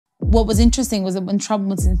what was interesting was that when Trump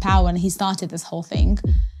was in power and he started this whole thing,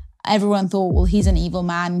 everyone thought, well, he's an evil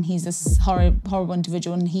man, he's this horrible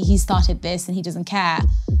individual, and he started this and he doesn't care.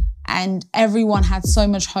 And everyone had so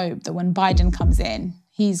much hope that when Biden comes in,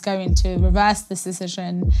 he's going to reverse this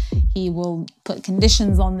decision, he will put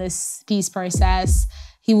conditions on this peace process,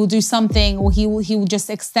 he will do something, or he will just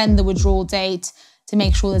extend the withdrawal date to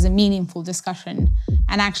make sure there's a meaningful discussion.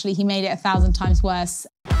 And actually, he made it 1,000 times worse.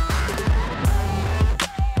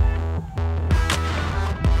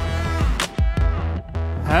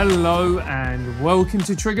 Hello and welcome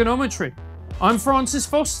to TRIGGERnometry. I'm Francis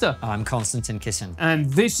Foster. I'm Konstantin Kisin. And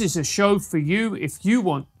this is a show for you if you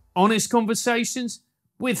want honest conversations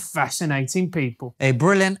with fascinating people. A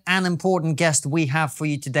brilliant and important guest we have for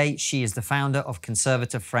you today. She is the founder of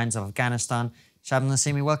Conservative Friends of Afghanistan. Shabnam,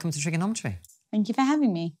 Nasimi, welcome to TRIGGERnometry. Thank you for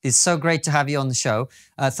having me. It's so great to have you on the show.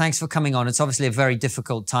 Thanks for coming on. It's obviously a very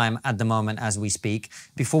difficult time at the moment as we speak.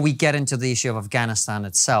 Before we get into the issue of Afghanistan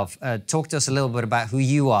itself, talk to us a little bit about who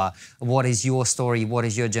you are. What is your story? What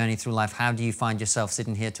is your journey through life? How do you find yourself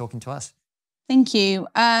sitting here talking to us? Thank you.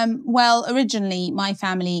 Well, originally, my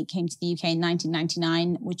family came to the UK in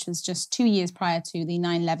 1999, which was just 2 years prior to the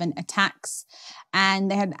 9/11 attacks. And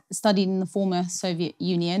they had studied in the former Soviet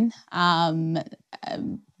Union,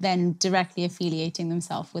 then directly affiliating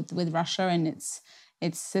themselves with Russia and its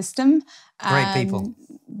system. Great people.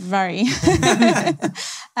 Very.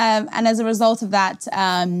 And as a result of that,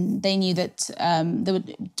 they knew that they were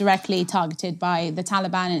directly targeted by the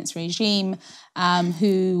Taliban and its regime,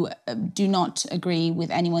 who do not agree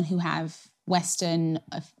with anyone who have Western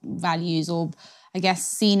values, or I guess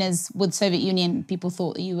seen as, with Soviet Union, people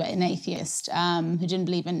thought that you were an atheist who didn't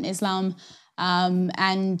believe in Islam.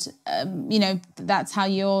 You know, that's how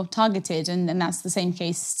you're targeted. And that's the same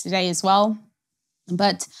case today as well.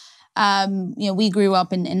 But, you know, we grew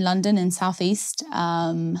up in London, in Southeast,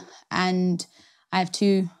 and I have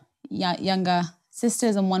two younger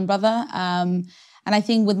sisters and one brother. And I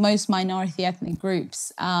think with most minority ethnic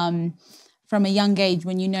groups, from a young age,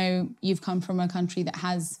 when you know you've come from a country that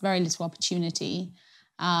has very little opportunity,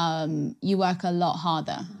 you work a lot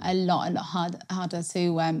harder, a lot harder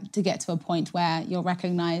to get to a point where you're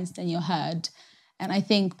recognised and you're heard. And I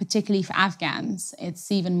think particularly for Afghans,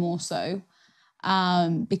 it's even more so,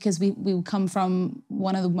 because we come from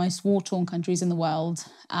one of the most war-torn countries in the world,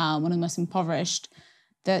 one of the most impoverished,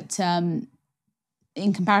 that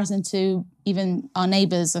in comparison to even our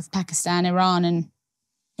neighbours of Pakistan, Iran and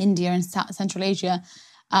India and Central Asia,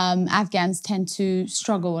 Afghans tend to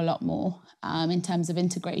struggle a lot more in terms of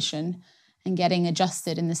integration and getting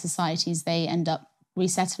adjusted in the societies they end up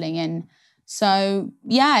resettling in. So,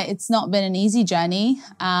 yeah, it's not been an easy journey.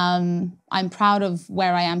 I'm proud of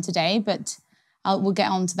where I am today, but we'll get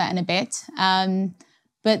on to that in a bit.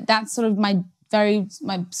 But that's sort of my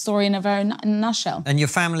story in a nutshell. And your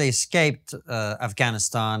family escaped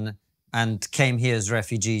Afghanistan and came here as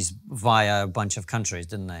refugees via a bunch of countries,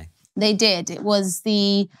 didn't they? They did. It was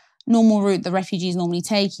the normal route that refugees normally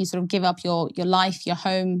take. You sort of give up your life, your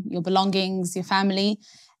home, your belongings, your family,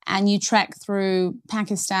 and you trek through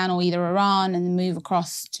Pakistan or either Iran and then move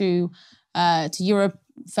across to Europe,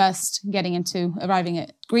 first arriving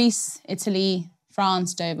at Greece, Italy,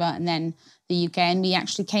 France, Dover, and then the UK. And we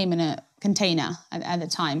actually came in a container at the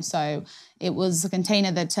time. So it was a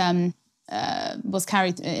container that was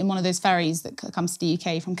carried in one of those ferries that comes to the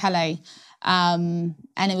UK from Calais. And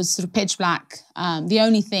it was sort of pitch black. The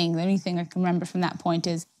only thing I can remember from that point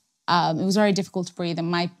is it was very difficult to breathe, and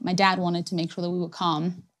my dad wanted to make sure that we were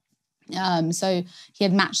calm. So he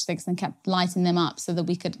had matchsticks and kept lighting them up so that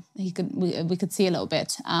we could see a little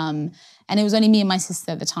bit. And it was only me and my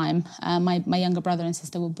sister at the time. My younger brother and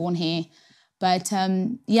sister were born here. But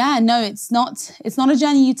yeah, no, it's not a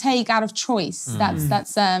journey you take out of choice.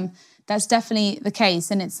 That's definitely the case,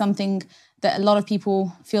 and it's something that a lot of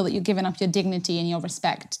people feel that you're giving up your dignity and your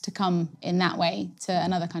respect to come in that way to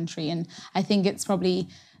another country. And I think it's probably,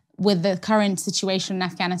 with the current situation in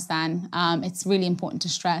Afghanistan, it's really important to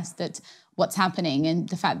stress that what's happening and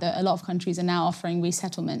the fact that a lot of countries are now offering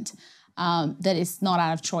resettlement, that it's not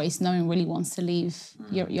out of choice. No one really wants to leave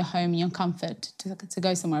your home and your comfort to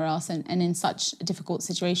go somewhere else and in such difficult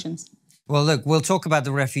situations. Well, look, we'll talk about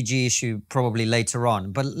the refugee issue probably later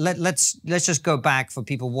on, but let's just go back for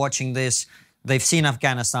people watching this. They've seen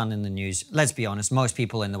Afghanistan in the news. Let's be honest, most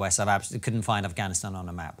people in the West couldn't find Afghanistan on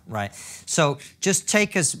a map, right? So just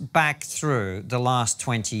take us back through the last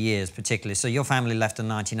 20 years particularly. So your family left in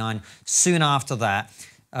 99. Soon after that,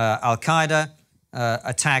 Al-Qaeda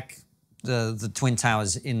attack the Twin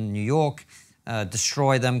Towers in New York,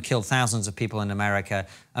 destroy them, kill thousands of people in America.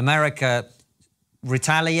 America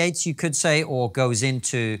retaliates, you could say, or goes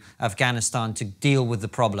into Afghanistan to deal with the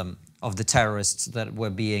problem of the terrorists that were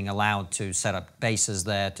being allowed to set up bases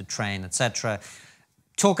there, to train, etc.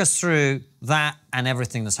 Talk us through that and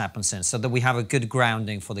everything that's happened since, so that we have a good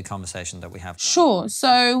grounding for the conversation that we have. Sure.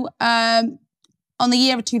 So on the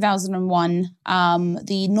year of 2001,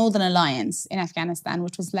 the Northern Alliance in Afghanistan,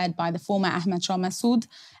 which was led by the former Ahmad Shah Massoud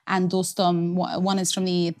and Dostum, one is from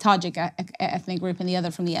the Tajik ethnic group and the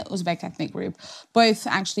other from the Uzbek ethnic group, both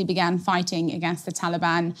actually began fighting against the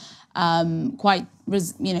Taliban,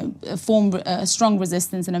 formed a strong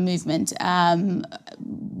resistance and a movement.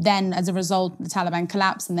 Then, as a result, the Taliban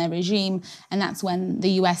collapsed in their regime, and that's when the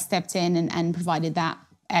US stepped in and provided that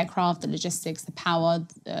aircraft, the logistics, the power,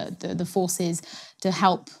 the forces to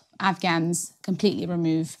help Afghans completely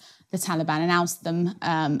remove the Taliban and oust them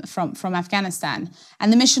from Afghanistan.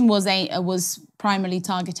 And the mission was primarily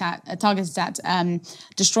targeted at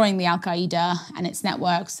destroying the Al-Qaeda and its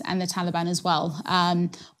networks and the Taliban as well,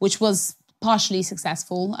 which was partially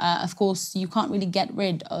successful. Of course, you can't really get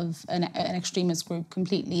rid of an extremist group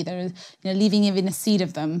completely. Leaving even a seed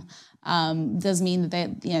of them does mean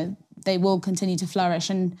that they will continue to flourish.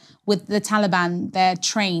 And with the Taliban, they're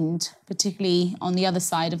trained, particularly on the other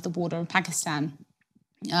side of the border of Pakistan,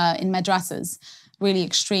 in madrasas, really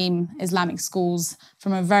extreme Islamic schools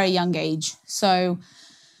from a very young age. So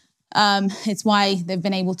it's why they've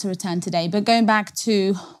been able to return today. But going back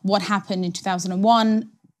to what happened in 2001,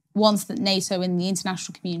 once that NATO and the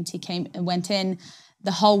international community went in,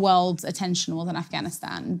 the whole world's attention was on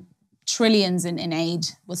Afghanistan. Trillions in aid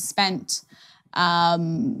was spent.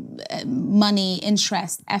 Money,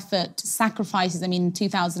 interest, effort, sacrifices. I mean, in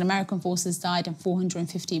 2000, American forces died and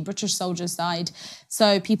 450 British soldiers died.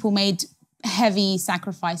 So people made heavy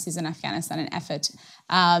sacrifices in Afghanistan and effort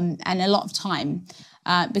and a lot of time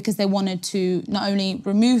because they wanted to not only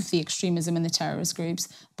remove the extremism in the terrorist groups,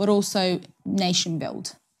 but also nation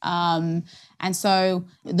build. And so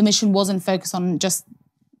the mission wasn't focused on just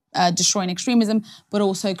destroying extremism, but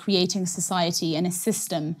also creating a society and a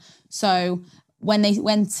system. So when they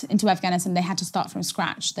went into Afghanistan, they had to start from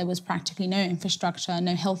scratch. There was practically no infrastructure,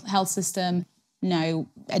 no health system, no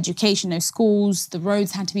education, no schools. The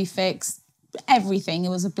roads had to be fixed, everything. It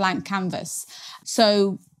was a blank canvas.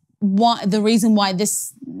 So the reason why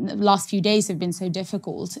this last few days have been so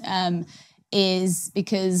difficult is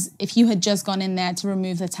because if you had just gone in there to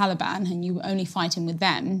remove the Taliban and you were only fighting with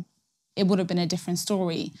them, it would have been a different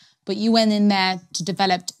story. But you went in there to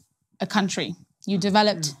develop a country. You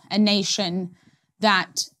developed a nation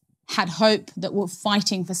that had hope, that were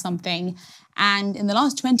fighting for something. And in the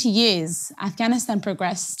last 20 years, Afghanistan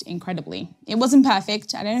progressed incredibly. It wasn't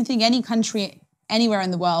perfect. I don't think any country anywhere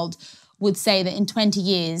in the world would say that in 20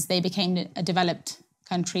 years they became a developed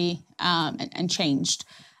country and changed.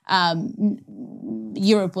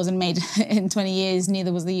 Europe wasn't made in 20 years,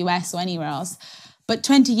 neither was the US or anywhere else. But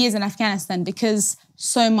 20 years in Afghanistan, because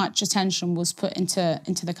so much attention was put into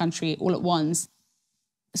the country all at once.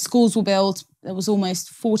 Schools were built. There was almost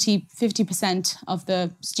 50% of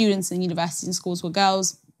the students in universities and schools were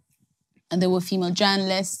girls. And there were female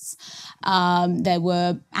journalists. There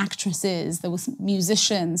were actresses. There were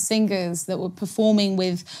musicians, singers that were performing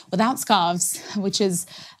without scarves, which was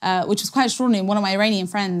quite extraordinary. One of my Iranian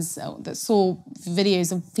friends that saw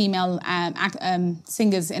videos of female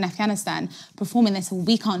singers in Afghanistan performing, they said, well,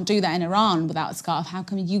 we can't do that in Iran without a scarf. How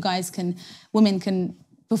come women can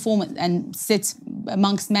perform and sit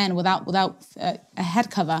amongst men without a head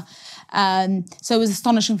cover? So it was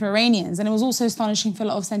astonishing for Iranians, and it was also astonishing for a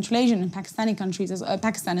lot of Central Asian and Pakistani countries,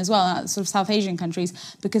 Pakistan as well, sort of South Asian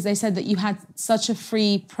countries, because they said that you had such a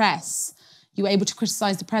free press. You were able to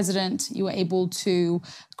criticize the president, you were able to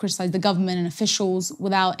criticize the government and officials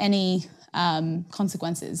without any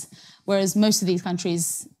consequences. Whereas most of these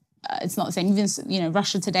countries, it's not the same. Even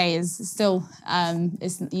Russia today is still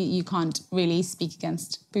you can't really speak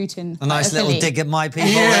against Putin. A nice little dig at my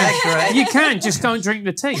people. Yeah, Right? You can, just don't drink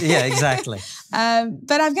the tea. Yeah, exactly.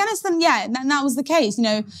 But Afghanistan, that was the case.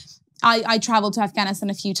 I traveled to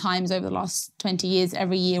Afghanistan a few times over the last 20 years,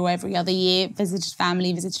 every year or every other year, visited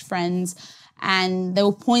family, visited friends. And there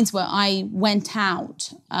were points where I went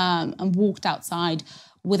out and walked outside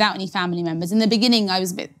without any family members. In the beginning, I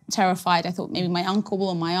was a bit terrified. I thought maybe my uncle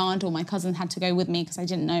or my aunt or my cousin had to go with me because I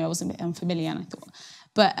didn't know. I was a bit unfamiliar, and I thought.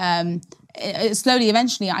 But slowly,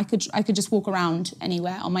 eventually, I could just walk around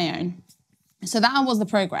anywhere on my own. So that was the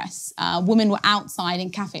progress. Women were outside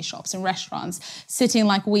in cafe shops and restaurants, sitting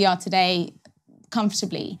like we are today,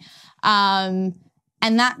 comfortably. And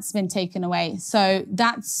that's been taken away. So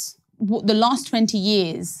that's the last 20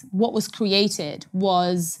 years, what was created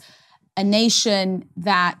was a nation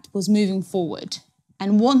that was moving forward.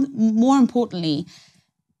 And more importantly,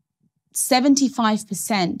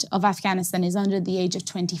 75% of Afghanistan is under the age of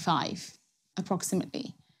 25,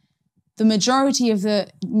 approximately. The majority of the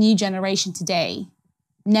new generation today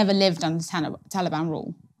never lived under Taliban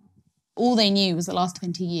rule. All they knew was the last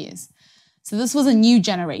 20 years. So this was a new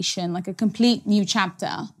generation, like a complete new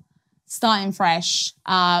chapter, starting fresh,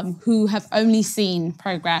 who have only seen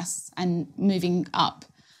progress and moving up.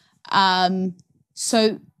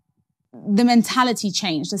 So the mentality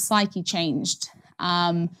changed, the psyche changed.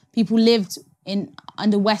 People lived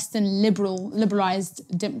under Western liberalized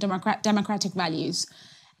democratic values.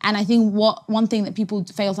 And I think one thing that people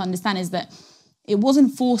fail to understand is that it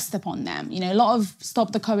wasn't forced upon them. You know, a lot of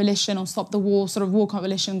Stop the Coalition or Stop the War, sort of war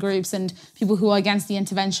coalition groups and people who are against the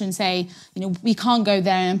intervention say, you know, we can't go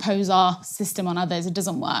there and impose our system on others. It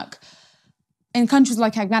doesn't work. In countries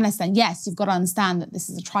like Afghanistan, yes, you've got to understand that this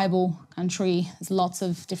is a tribal country. There's lots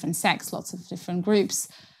of different sects, lots of different groups.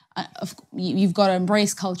 You've got to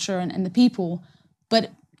embrace culture and the people. But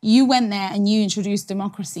you went there and you introduced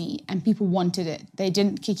democracy and people wanted it. They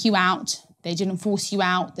didn't kick you out. They didn't force you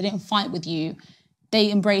out. They didn't fight with you. They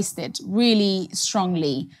embraced it really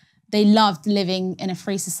strongly. They loved living in a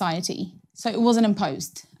free society. So it wasn't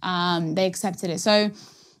imposed. They accepted it. So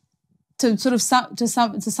to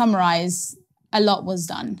summarize, a lot was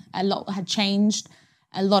done. A lot had changed.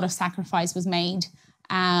 A lot of sacrifice was made.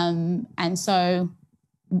 And so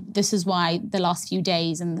this is why the last few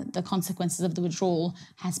days and the consequences of the withdrawal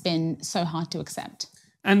has been so hard to accept.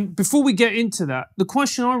 And before we get into that, the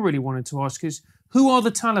question I really wanted to ask is, who are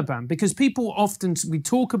the Taliban? Because people often, we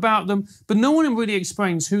talk about them, but no one really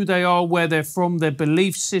explains who they are, where they're from, their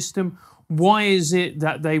belief system. Why is it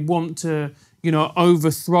that they want to, you know,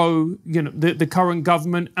 overthrow, you know, the current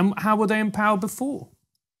government? And how were they in power before?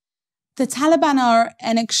 The Taliban are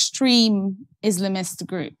an extreme Islamist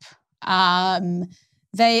group.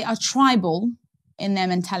 They are tribal in their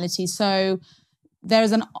mentality. So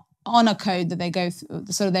there's an honor code that they go through,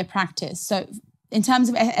 sort of their practice. So in terms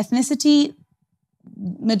of ethnicity,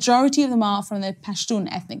 majority of them are from the Pashtun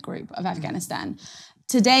ethnic group of Afghanistan.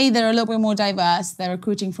 Today, they're a little bit more diverse. They're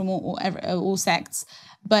recruiting from all sects,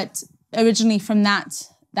 but originally from that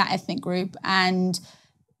ethnic group. And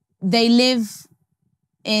they live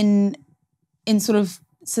in sort of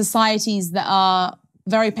societies that are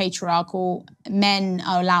very patriarchal. Men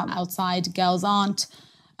are allowed outside, girls aren't.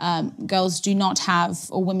 Girls do not have,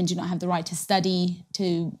 or women do not have the right to study,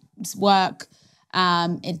 to work.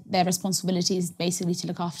 Their responsibility is basically to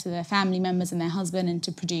look after their family members and their husband and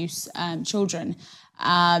to produce children.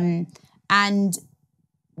 And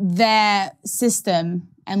their system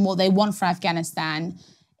and what they want for Afghanistan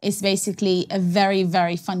is basically a very,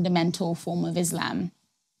 very fundamental form of Islam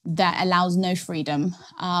that allows no freedom.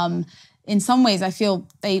 In some ways, I feel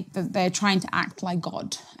they're trying to act like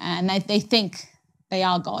God, and they think they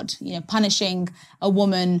are God, you know, punishing a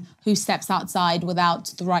woman who steps outside without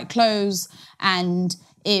the right clothes, and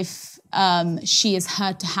if she is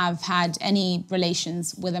heard to have had any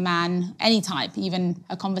relations with a man, any type, even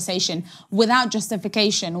a conversation, without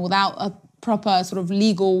justification, without a proper sort of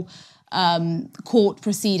legal court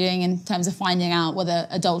proceeding in terms of finding out whether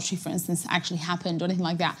adultery, for instance, actually happened or anything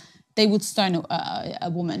like that, they would stone a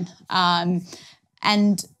woman.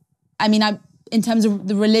 And I mean, in terms of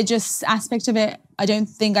the religious aspect of it, I don't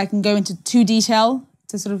think I can go into too detail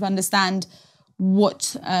to sort of understand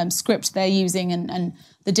what script they're using and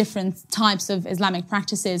the different types of Islamic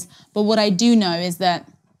practices. But what I do know is that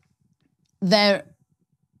there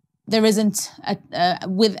isn't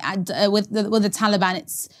with the Taliban,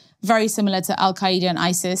 it's very similar to Al-Qaeda and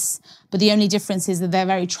ISIS, but the only difference is that they're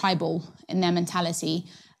very tribal in their mentality.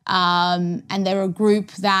 And they're a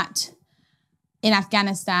group that in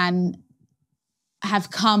Afghanistan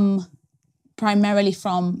have come primarily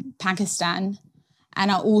from Pakistan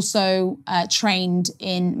and are also trained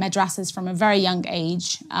in madrasas from a very young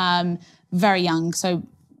age, very young, so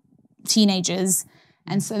teenagers.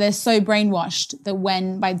 And so they're so brainwashed that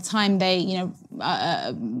by the time they,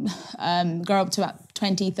 grow up to about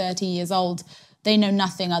 20, 30 years old, they know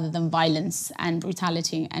nothing other than violence and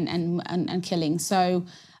brutality and killing. So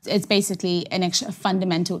it's basically a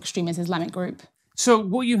fundamental extremist Islamic group. So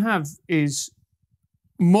what you have is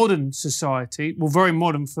modern society, well, very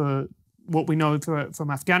modern for what we know from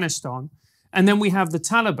Afghanistan, and then we have the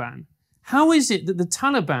Taliban. How is it that the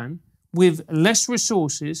Taliban, with less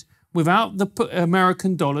resources, without the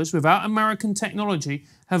American dollars, without American technology,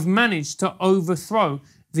 have managed to overthrow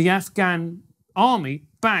the Afghan army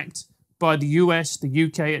backed by the US, the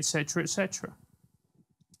UK, etc., etc.?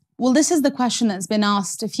 Well, this is the question that's been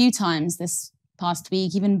asked a few times this past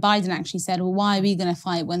week. Even Biden actually said, well, why are we going to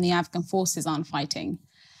fight when the Afghan forces aren't fighting?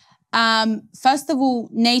 First of all,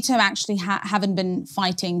 NATO actually haven't been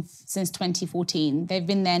fighting since 2014. They've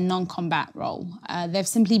been their non-combat role. They've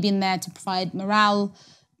simply been there to provide morale,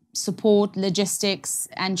 support, logistics,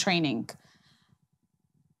 and training.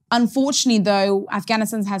 Unfortunately, though,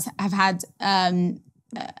 Afghanistan have had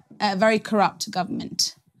a very corrupt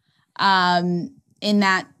government in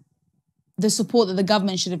that the support that the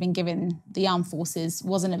government should have been given the armed forces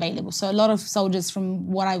wasn't available. So a lot of soldiers, from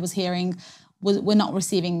what I was hearing, were not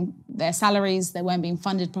receiving their salaries. They weren't being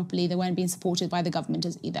funded properly. They weren't being supported by the government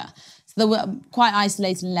either. So they were quite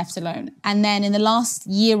isolated and left alone. And then in the last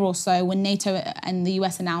year or so, when NATO and the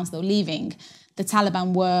US announced they were leaving, the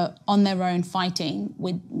Taliban were on their own fighting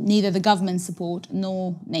with neither the government's support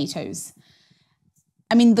nor NATO's.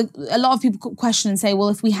 I mean, a lot of people question and say, well,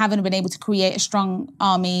 if we haven't been able to create a strong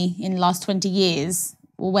army in the last 20 years,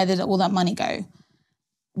 well, where did all that money go?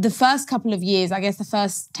 The first couple of years, I guess the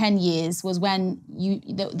first 10 years, was when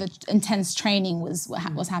the intense training was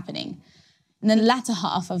happening. And then the latter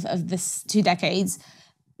half of this 2 decades,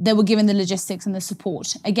 they were given the logistics and the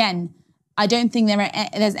support. Again, I don't think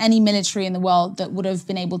there's any military in the world that would have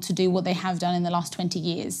been able to do what they have done in the last 20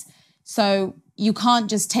 years. So you can't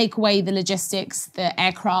just take away the logistics, the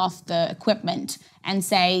aircraft, the equipment, and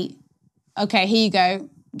say, okay, here you go,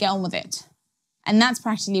 get on with it. And that's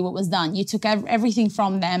practically what was done. You took everything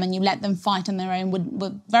from them and you let them fight on their own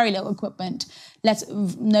with very little equipment,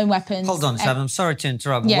 no weapons. Hold on, Shabnam, I'm sorry to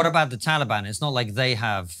interrupt, but what about the Taliban? It's not like they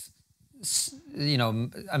have,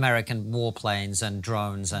 American warplanes and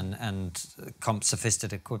drones and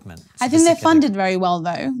sophisticated equipment. I think they're funded very well,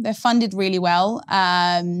 though. They're funded really well.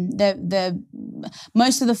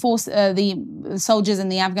 Most of the soldiers in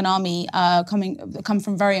the Afghan army come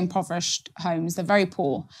from very impoverished homes. They're very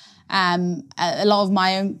poor. A lot of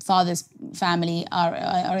my own father's family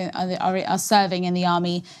are serving in the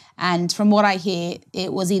army, and from what I hear,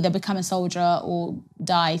 it was either become a soldier or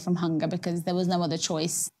die from hunger because there was no other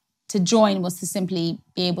choice. To join was to simply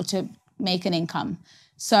be able to make an income.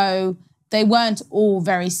 So they weren't all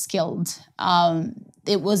very skilled.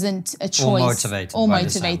 It wasn't a choice. Or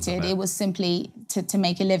motivated. It was simply to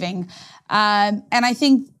make a living. And I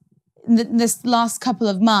think this last couple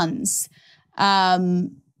of months,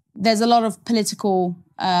 there's a lot of political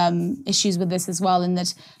issues with this as well, in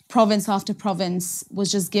that province after province was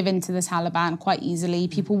just given to the Taliban quite easily.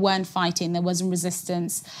 People weren't fighting. There wasn't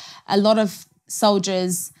resistance. A lot of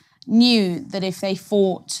soldiers knew that if they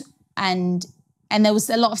fought, and there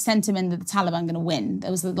was a lot of sentiment that the Taliban were going to win.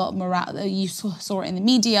 There was a lot of morale. You saw it in the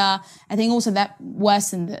media. I think also that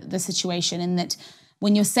worsened the situation, in that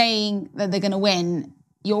when you're saying that they're going to win,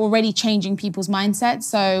 you're already changing people's mindset.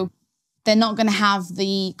 So they're not going to have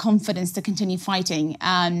the confidence to continue fighting.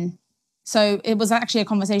 So it was actually a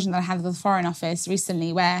conversation that I had with the Foreign Office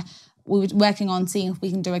recently, where we were working on seeing if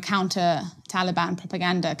we can do a counter-Taliban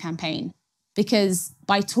propaganda campaign. Because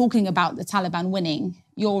by talking about the Taliban winning,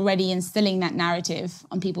 you're already instilling that narrative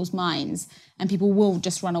on people's minds, and people will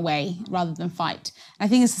just run away rather than fight. And I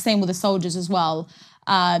think it's the same with the soldiers as well.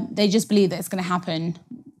 They just believe that it's going to happen.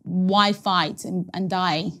 Why fight and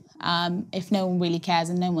die if no one really cares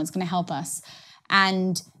and no one's going to help us?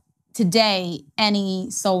 And today, any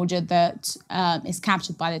soldier that is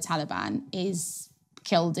captured by the Taliban is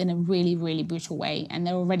killed in a really, really brutal way. And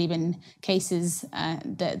there have already been cases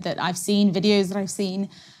that I've seen, videos that I've seen.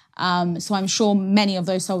 So I'm sure many of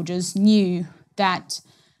those soldiers knew that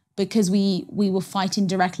because we were fighting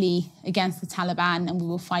directly against the Taliban and we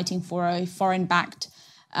were fighting for a foreign-backed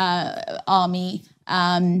army,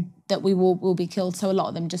 that we will be killed. So a lot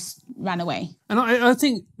of them just ran away. And I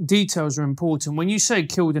think details are important. When you say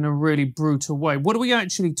killed in a really brutal way, what are we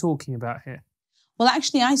actually talking about here? Well,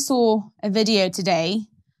 actually, I saw a video today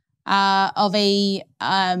of a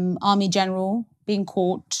army general being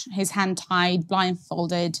caught, his hand tied,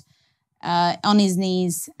 blindfolded, on his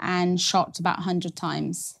knees, and shot about 100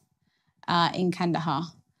 times in Kandahar.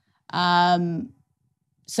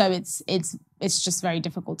 So it's just very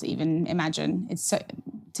difficult to even imagine.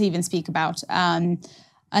 To even speak about.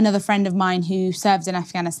 Another friend of mine who served in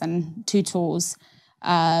Afghanistan 2 tours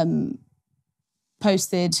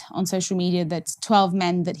posted on social media that 12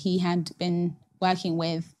 men that he had been working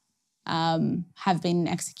with have been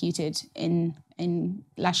executed in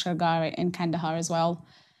Lashkar in Kandahar as well.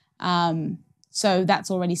 So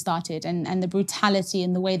that's already started. And the brutality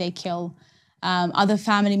and the way they kill other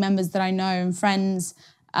family members that I know and friends,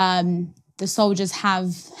 the soldiers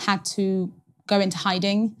have had to go into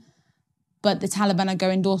hiding, but the Taliban are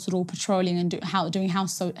going door-to-door patrolling and doing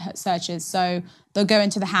house searches. So they'll go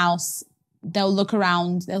into the house, they'll look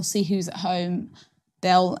around, they'll see who's at home,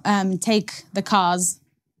 they'll take the cars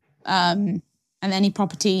and any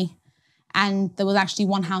property. And there was actually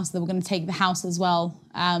one house that were going to take the house as well,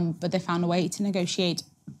 but they found a way to negotiate,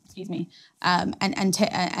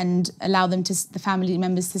 and allow them the family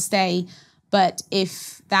members to stay. But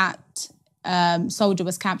if that soldier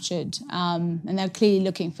was captured, and they're clearly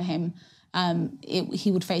looking for him,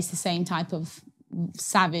 he would face the same type of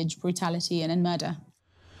savage brutality and murder.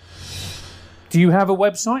 Do you have a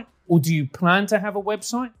website, or do you plan to have a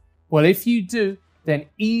website? Well, if you do, then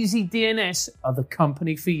EasyDNS are the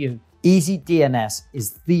company for you. EasyDNS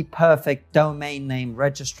is the perfect domain name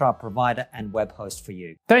registrar, provider, and web host for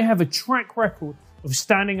you. They have a track record of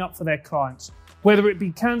standing up for their clients, whether it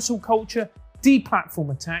be cancel culture, deplatform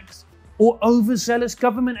attacks, or overzealous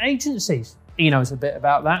government agencies. He knows a bit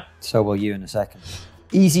about that. So will you in a second.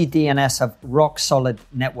 EasyDNS have rock-solid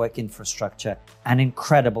network infrastructure and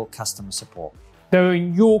incredible customer support. They're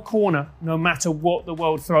in your corner no matter what the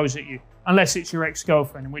world throws at you, unless it's your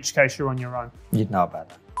ex-girlfriend, in which case you're on your own. You'd know about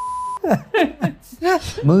that.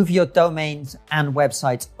 Move your domains and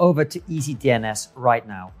websites over to EasyDNS right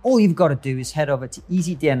now. All you've got to do is head over to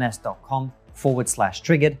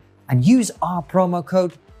easydns.com/triggered and use our promo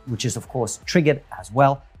code, which is of course triggered as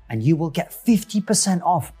well, and you will get 50%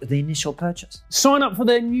 off the initial purchase. Sign up for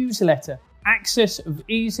their newsletter, Access of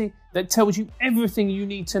Easy, that tells you everything you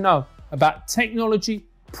need to know about technology,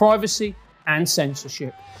 privacy, and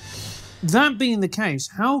censorship. That being the case,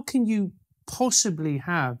 how can you possibly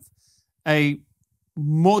have a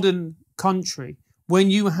modern country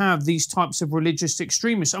when you have these types of religious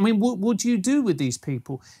extremists? I mean, what do you do with these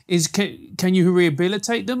people? Can you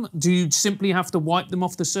rehabilitate them? Do you simply have to wipe them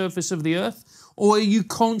off the surface of the earth? Or are you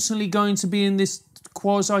constantly going to be in this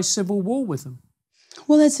quasi-civil war with them?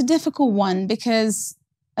 Well, it's a difficult one because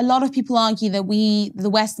a lot of people argue that the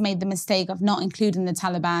West made the mistake of not including the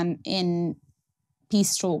Taliban in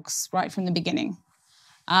peace talks right from the beginning,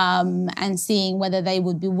 and seeing whether they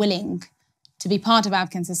would be willing to be part of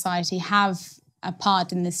Afghan society, have a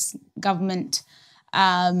part in this government,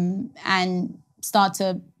 and start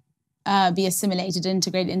to be assimilated,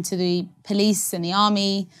 integrated into the police and the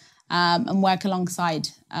army, and work alongside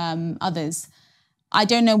others. I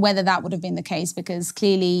don't know whether that would have been the case because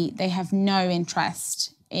clearly they have no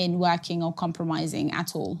interest in working or compromising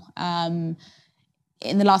at all.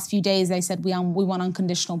 In the last few days, they said we want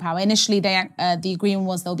unconditional power. Initially, the agreement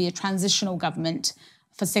was there'll be a transitional government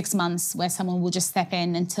for 6 months where someone will just step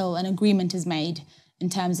in until an agreement is made in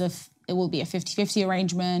terms of it will be a 50-50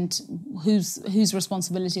 arrangement, whose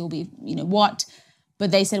responsibility will be, what.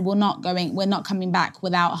 But they said we're not coming back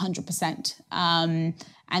without 100%,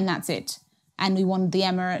 and that's it. And we want the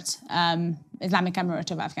Islamic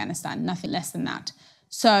Emirate of Afghanistan, nothing less than that.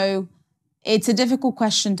 So it's a difficult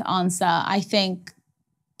question to answer. I think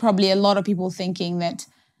probably a lot of people thinking that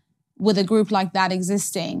with a group like that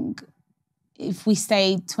existing, if we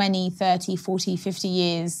stay 20, 30, 40, 50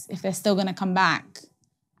 years, if they're still going to come back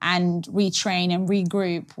and retrain and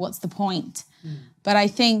regroup, what's the point? But I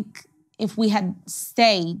think if we had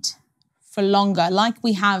stayed for longer, like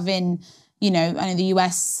we have in, I know the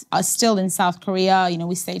US are still in South Korea.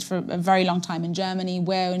 We stayed for a very long time in Germany.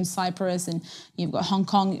 We're in Cyprus, and you've got Hong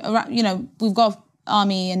Kong. We've got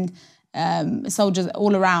army and soldiers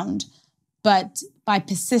all around. But by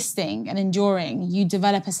persisting and enduring, you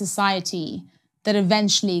develop a society that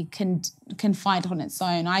eventually can fight on its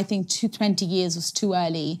own. I think 20 years was too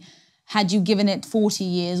early. Had you given it 40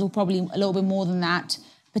 years, or probably a little bit more than that,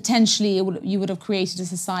 potentially you would have created a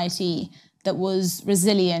society that was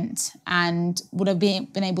resilient and would have been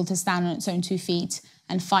able to stand on its own 2 feet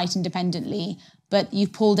and fight independently. But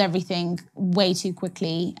you've pulled everything way too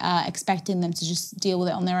quickly, expecting them to just deal with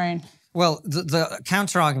it on their own. Well, the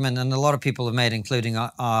counter-argument, and a lot of people have made, including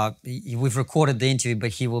we've recorded the interview, but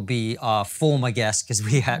he will be our former guest because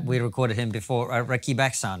we recorded him before, Rakib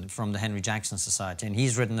Ehsan from the Henry Jackson Society, and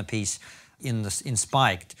he's written a piece in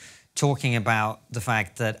Spiked talking about the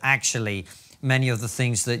fact that actually many of the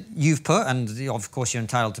things that you've put, and of course you're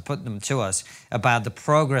entitled to put them to us, about the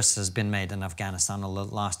progress that's been made in Afghanistan over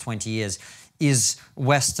the last 20 years is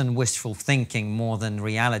Western wishful thinking more than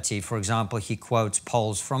reality. For example, he quotes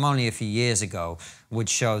polls from only a few years ago, which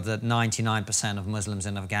show that 99% of Muslims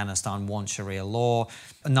in Afghanistan want Sharia law,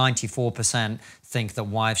 94% think that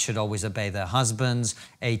wives should always obey their husbands,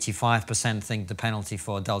 85% think the penalty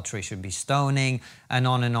for adultery should be stoning, and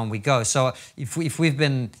on we go. So if we've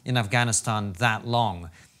been in Afghanistan that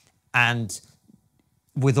long, and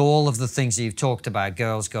with all of the things that you've talked about,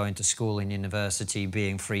 girls going to school and university,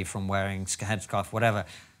 being free from wearing headscarf, whatever,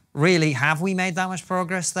 Really, have we made that much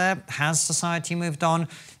progress there? Has society moved on?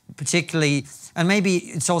 Particularly, and maybe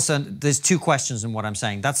it's also, there's two questions in what I'm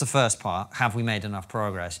saying. That's the first part, have we made enough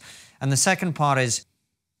progress? And the second part is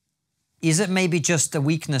it maybe just a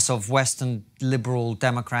weakness of Western liberal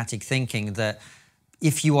democratic thinking that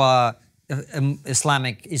if you are an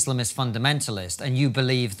Islamist fundamentalist and you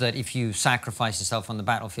believe that if you sacrifice yourself on the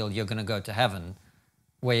battlefield, you're going to go to heaven,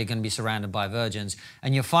 where you're going to be surrounded by virgins,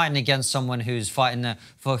 and you're fighting against someone who's fighting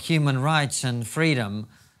for human rights and freedom,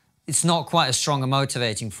 it's not quite as strong a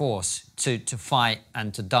motivating force to fight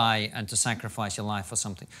and to die and to sacrifice your life for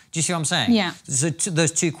something. Do you see what I'm saying? Yeah. So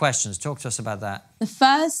those two questions, talk to us about that. The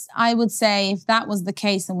first, I would say, if that was the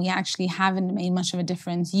case and we actually haven't made much of a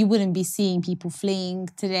difference, you wouldn't be seeing people fleeing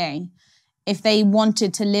today. If they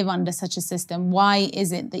wanted to live under such a system, why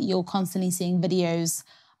is it that you're constantly seeing videos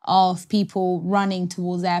of people running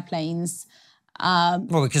towards airplanes?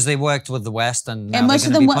 Well, because they worked with the West and now most they're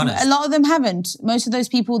of going them, to be punished. a lot of them haven't. Most of those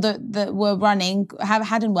people that were running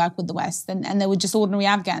hadn't worked with the West, and they were just ordinary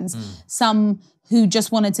Afghans. Some who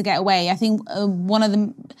just wanted to get away. I think one of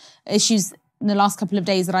the issues in the last couple of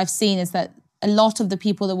days that I've seen is that a lot of the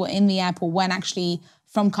people that were in the airport weren't actually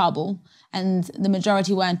from Kabul, and the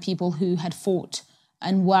majority weren't people who had fought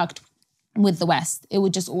and worked with the West. It were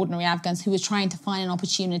just ordinary Afghans who were trying to find an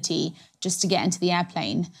opportunity just to get into the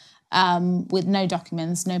airplane. With no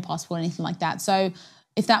documents, no passport, anything like that. So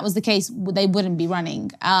if that was the case, they wouldn't be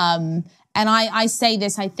running. And I say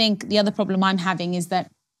this, I think the other problem I'm having is that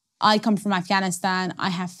I come from Afghanistan, I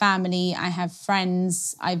have family, I have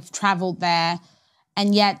friends, I've traveled there.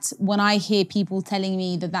 And yet when I hear people telling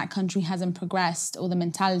me that that country hasn't progressed or the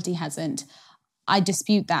mentality hasn't, I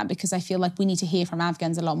dispute that because I feel like we need to hear from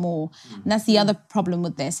Afghans a lot more. And that's the other problem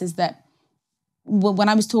with this is that when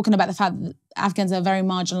I was talking about the fact that Afghans are a very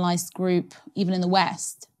marginalized group, even in the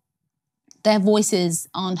West, their voices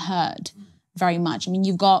aren't heard very much. I mean,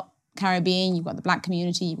 you've got Caribbean, you've got the Black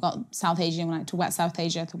community, you've got South Asia, when I talk about South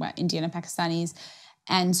Asia, I talk about Indian and Pakistanis,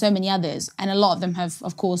 and so many others. And a lot of them have,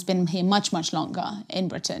 of course, been here much, much longer in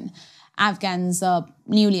Britain. Afghans are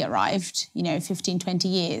newly arrived, 15, 20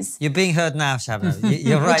 years. You're being heard now, Shabnam.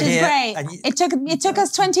 You're right Which is here. great. It took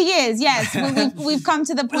us 20 years, yes. We've come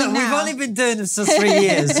to the point now. We've only been doing this for 3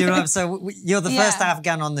 years, So you're the first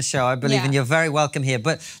Afghan on the show, I believe, and you're very welcome here.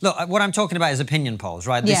 But look, what I'm talking about is opinion polls,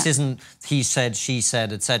 right? This isn't he said, she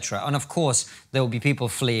said, etc. And of course, there will be people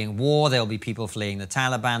fleeing war. There will be people fleeing the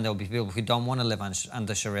Taliban. There will be people who don't want to live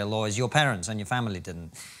under Sharia law, as your parents and your family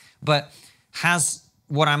didn't. But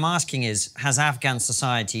what I'm asking is, has Afghan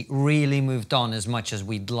society really moved on as much as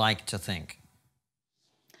we'd like to think?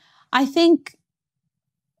 I think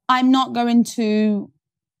I'm not going to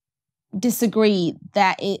disagree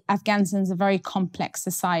that Afghanistan is a very complex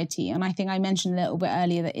society. And I think I mentioned a little bit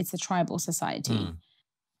earlier that it's a tribal society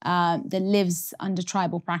that lives under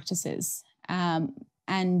tribal practices. And,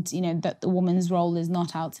 that the woman's role is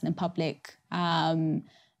not out in the public.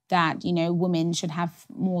 That, women should have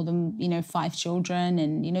more than, 5 children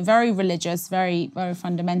and, very religious, very, very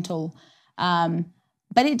fundamental.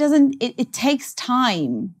 But it takes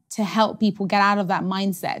time to help people get out of that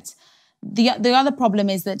mindset. The other problem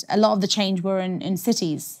is that a lot of the change were in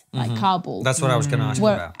cities like Kabul. That's what I was going to ask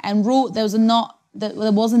about. And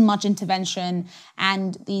there wasn't much intervention,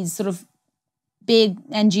 and these sort of big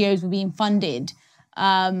NGOs were being funded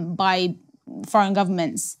by foreign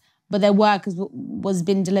governments, but their work was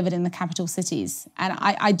being delivered in the capital cities. And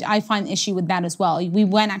I find issue with that as well. We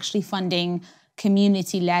weren't actually funding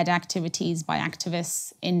community-led activities by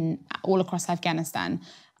activists all across Afghanistan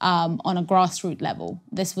on a grassroots level.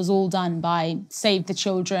 This was all done by Save the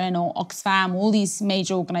Children or Oxfam, all these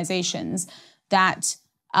major organizations that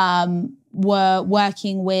were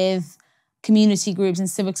working with community groups and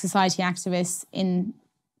civic society activists in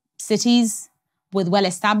cities with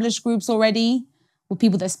well-established groups already, with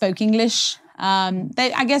people that spoke English.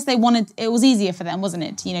 I guess it was easier for them, wasn't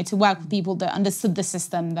it? To work with people that understood the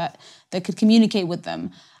system, that could communicate with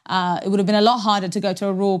them. It would have been a lot harder to go to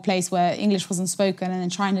a rural place where English wasn't spoken and then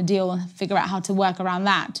trying to deal and figure out how to work around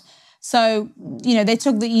that. So, they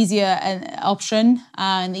took the easier option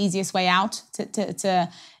and the easiest way out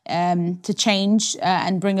to change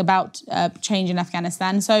and bring about change in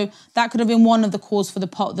Afghanistan. So that could have been one of the cause for the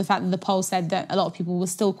fact that the poll said that a lot of people were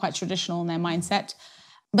still quite traditional in their mindset.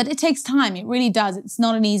 But it takes time. It really does. It's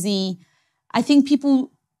not an easy... I think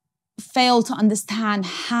people fail to understand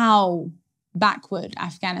how backward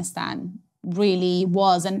Afghanistan really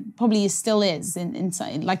was and probably still is, in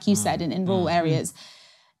like you said, in rural areas.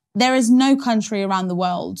 There is no country around the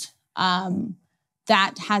world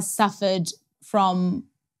that has suffered from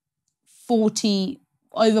 40,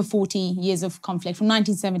 over 40 years of conflict from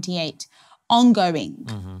 1978,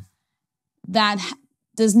 ongoing, that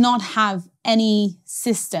does not have any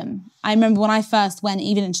system. I remember when I first went,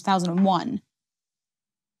 even in 2001,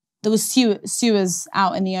 there was sewers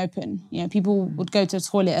out in the open. You know, people would go to the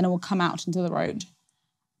toilet and it would come out into the road.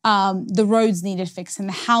 The roads needed fixing.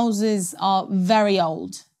 The houses are very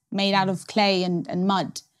old, made out of clay and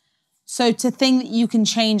mud. So to think that you can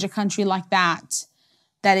change a country like that,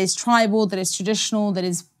 that is tribal, that is traditional, that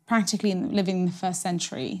is practically living in the first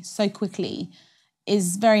century so quickly,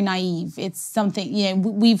 is very naive. It's something, you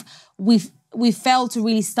know, we've failed to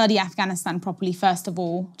really study Afghanistan properly, first of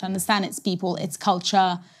all, to understand its people, its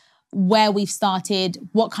culture, where we've started,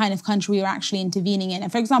 what kind of country we were actually intervening in.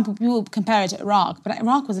 And for example, people compare it to Iraq, but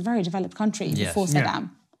Iraq was a very developed country before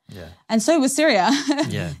Saddam. Yeah. And so was Syria.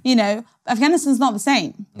 You know, Afghanistan's not the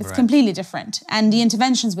same. It's completely different. And the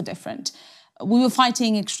interventions were different. We were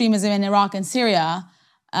fighting extremism in Iraq and Syria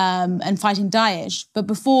and fighting Daesh. But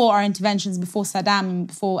before our interventions, before Saddam,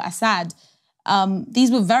 before Assad, these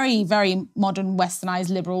were very, very modern, westernized,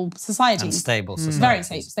 liberal societies. And stable societies.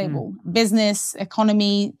 Very stable. Business,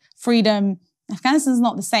 economy, freedom. Afghanistan's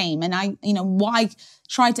not the same. And what I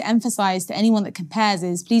try to emphasize to anyone that compares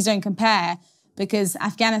is, please don't compare, because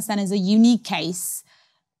Afghanistan is a unique case.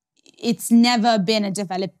 It's never been a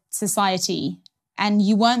developed society. And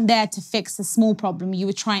you weren't there to fix a small problem. You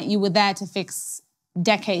were there to fix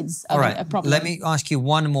decades of a problem. Let me ask you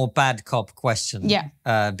one more bad cop question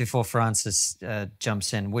before Francis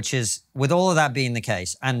jumps in, which is, with all of that being the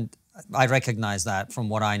case, and I recognize that from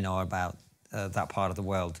what I know about that part of the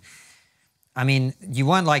world, I mean, you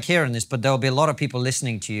won't like hearing this, but there'll be a lot of people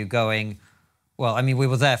listening to you going, well, I mean, we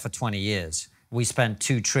were there for 20 years. We spent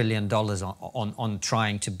 $2 trillion on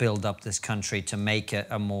trying to build up this country to make it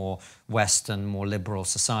a more Western, more liberal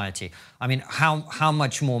society. I mean, how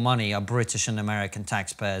much more money are British and American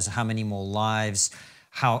taxpayers? How many more lives?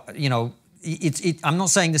 How, you know, I'm not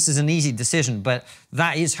saying this is an easy decision, but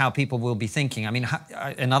that is how people will be thinking. I mean,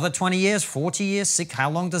 another 20 years, 40 years, how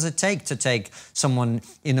long does it take to take someone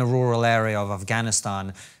in a rural area of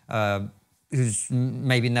Afghanistan who's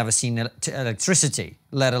maybe never seen electricity,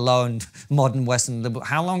 let alone modern Western liberal?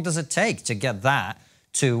 How long does it take to get that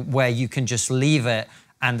to where you can just leave it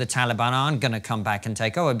and the Taliban aren't going to come back and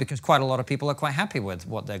take over? Because quite a lot of people are quite happy with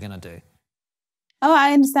what they're going to do. Oh,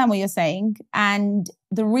 I understand what you're saying. And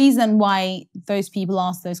the reason why those people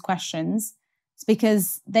ask those questions is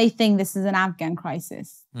because they think this is an Afghan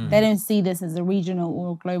crisis. They don't see this as a regional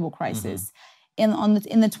or global crisis. In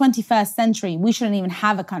the 21st century, we shouldn't even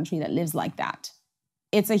have a country that lives like that.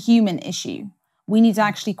 It's a human issue. We need to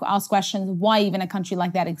actually ask questions, why even a country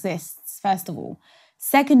like that exists, first of all.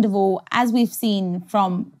 Second of all, as we've seen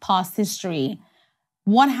from past history,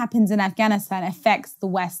 what happens in Afghanistan affects the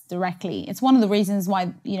West directly. It's one of the reasons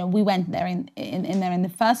why, you know, we went there in there in the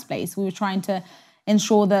first place. We were trying to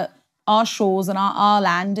ensure that our shores and our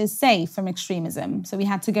land is safe from extremism. So we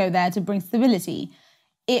had to go there to bring stability.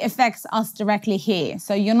 It affects us directly here.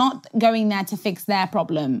 So you're not going there to fix their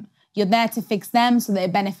problem. You're there to fix them so that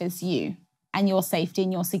it benefits you and your safety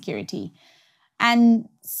and your security. And,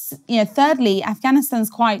 you know, thirdly, Afghanistan's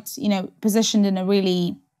quite, you know, positioned in a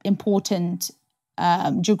really important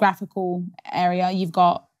geographical area. You've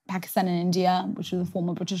got Pakistan and India, which was a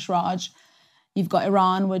former British Raj. You've got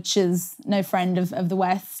Iran, which is no friend of the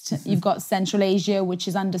West. You've got Central Asia, which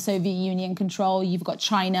is under Soviet Union control. You've got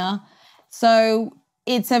China. So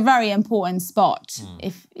it's a very important spot.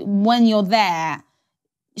 When you're there,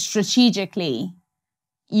 strategically,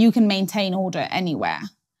 you can maintain order anywhere.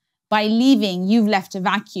 By leaving, you've left a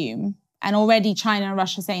vacuum, and already China and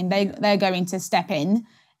Russia saying they're going to step in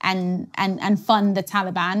and fund the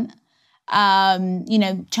Taliban. You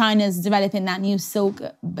know, China's developing that new Silk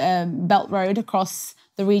Belt Road across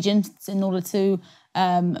the region in order to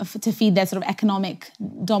feed their sort of economic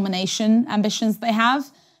domination ambitions they have.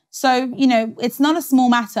 So, you know, it's not a small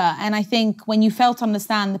matter. And I think when you fail to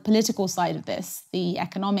understand the political side of this, the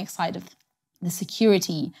economic side of the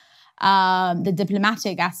security, the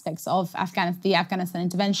diplomatic aspects of the Afghanistan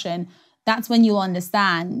intervention, that's when you'll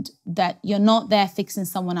understand that you're not there fixing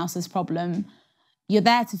someone else's problem. You're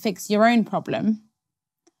there to fix your own problem.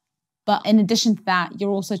 But in addition to that,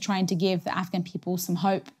 you're also trying to give the Afghan people some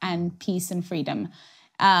hope and peace and freedom.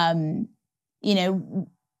 You know,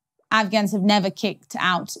 Afghans have never kicked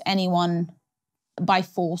out anyone by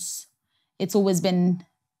force. It's always been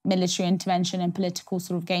military intervention and political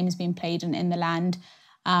sort of games being played in the land.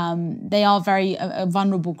 They are a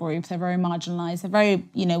vulnerable group. They're very marginalized. They're very,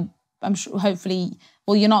 you know, I'm sure, hopefully,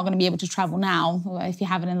 well, you're not going to be able to travel now if you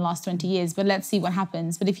haven't in the last 20 years, but let's see what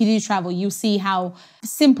happens. But if you do travel, you'll see how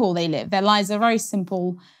simple they live. Their lives are very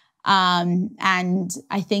simple. And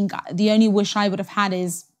I think the only wish I would have had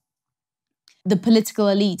is the political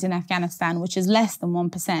elite in Afghanistan, which is less than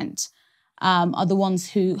 1%, are the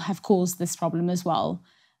ones who have caused this problem as well.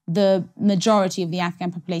 The majority of the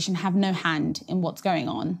Afghan population have no hand in what's going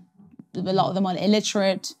on. A lot of them are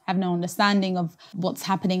illiterate, have no understanding of what's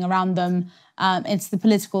happening around them. It's the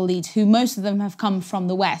political elite, who most of them have come from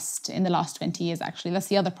the West in the last 20 years, actually. That's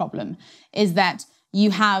the other problem, is that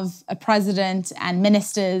you have a president and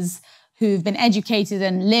ministers who've been educated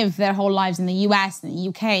and lived their whole lives in the US and the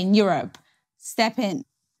UK and Europe, step in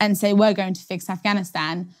and say, we're going to fix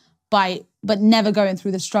Afghanistan, but never going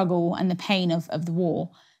through the struggle and the pain of the war.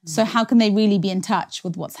 So how can they really be in touch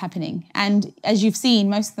with what's happening? And as you've seen,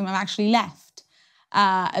 most of them have actually left,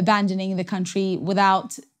 abandoning the country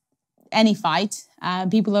without any fight.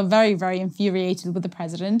 People are very, very infuriated with the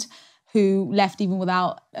president, who left even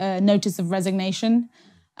without notice of resignation.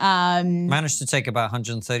 Managed to take about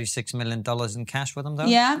 $136 million in cash with them, though?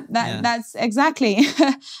 Yeah, that's exactly.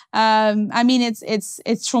 I mean,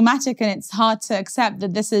 it's traumatic, and it's hard to accept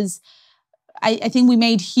that this is... I think we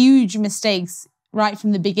made huge mistakes right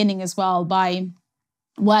from the beginning as well by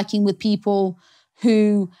working with people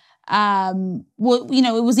who, it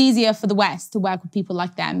was easier for the West to work with people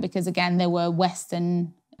like them because, again, they were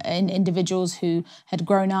Western individuals who had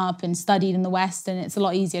grown up and studied in the West, and it's a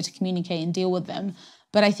lot easier to communicate and deal with them.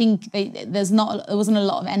 But I think there wasn't a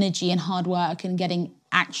lot of energy and hard work in getting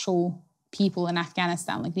actual people in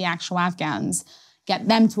Afghanistan, like the actual Afghans, get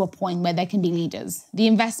them to a point where they can be leaders. The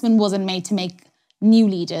investment wasn't made to make new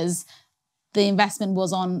leaders. The investment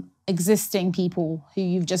was on existing people who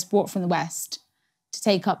you've just brought from the West to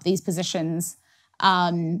take up these positions,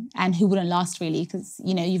 and who wouldn't last really, because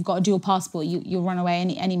you've got a dual passport. You'll run away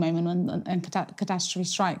any moment when catastrophe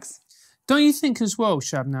strikes. Don't you think as well,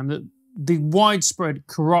 Shabnam, that the widespread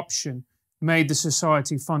corruption made the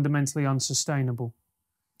society fundamentally unsustainable?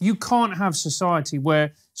 You can't have society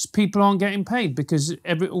where people aren't getting paid because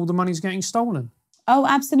all the money's getting stolen. Oh,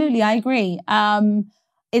 absolutely. I agree.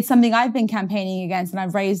 It's something I've been campaigning against, and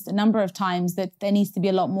I've raised a number of times that there needs to be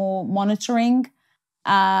a lot more monitoring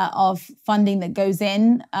of funding that goes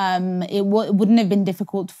in. It wouldn't have been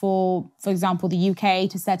difficult for example, the UK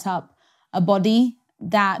to set up a body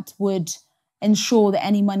that would ensure that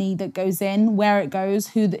any money that goes in, where it goes,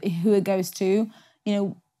 who it goes to.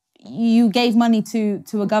 You gave money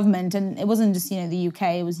to a government, and it wasn't just the UK,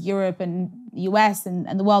 it was Europe and US,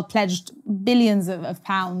 and the world pledged billions of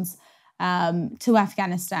pounds to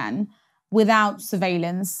Afghanistan without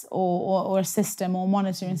surveillance or a system or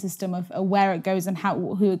monitoring system of where it goes and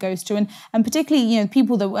who it goes to, and particularly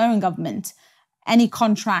people that were in government. Any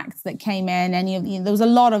contracts that came in, there was a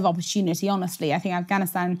lot of opportunity. Honestly, I think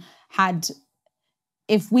Afghanistan had.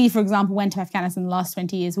 If we, for example, went to Afghanistan in the last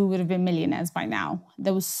 20 years, we would have been millionaires by now.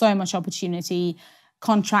 There was so much opportunity.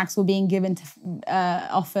 Contracts were being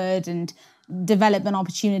offered, and development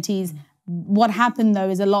opportunities. What happened, though,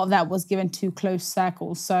 is a lot of that was given to close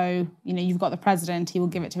circles. So, you've got the president, he will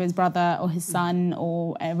give it to his brother or his son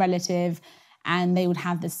or a relative, and they would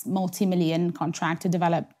have this multi-million contract to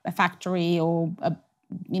develop a factory or,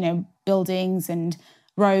 buildings and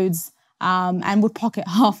roads. And would pocket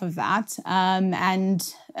half of that.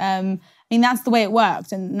 That's the way it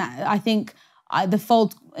worked. And I think the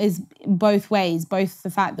fault is both ways, both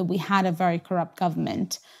the fact that we had a very corrupt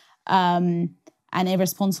government, an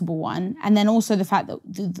irresponsible one, and then also the fact that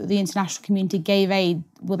the international community gave aid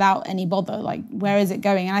without any bother. Like, where is it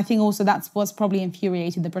going? And I think also that's what's probably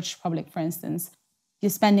infuriated the British public, for instance.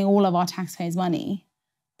 You're spending all of our taxpayers' money,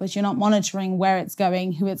 but you're not monitoring where it's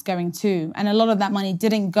going, who it's going to. And a lot of that money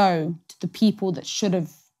didn't go to the people that should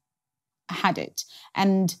have had it.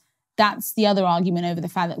 And that's the other argument over the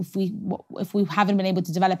fact that if we haven't been able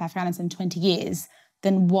to develop Afghanistan in 20 years,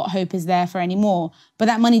 then what hope is there for any more? But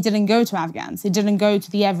that money didn't go to Afghans. It didn't go to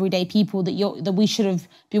the everyday people that we should have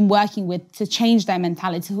been working with to change their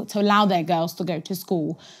mentality, to allow their girls to go to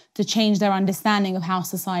school, to change their understanding of how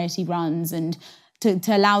society runs, and to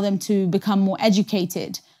allow them to become more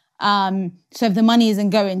educated. So if the money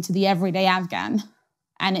isn't going to the everyday Afghan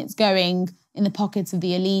and it's going in the pockets of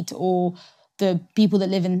the elite or the people that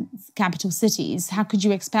live in capital cities, how could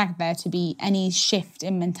you expect there to be any shift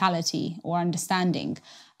in mentality or understanding?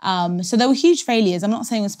 So there were huge failures. I'm not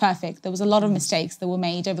saying it was perfect. There was a lot of mistakes that were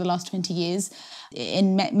made over the last 20 years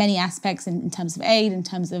in many aspects, in terms of aid, in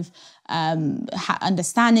terms of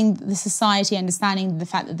understanding the society, understanding the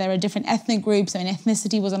fact that there are different ethnic groups. I mean,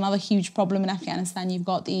 ethnicity was another huge problem in Afghanistan. You've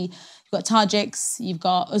got Tajiks, you've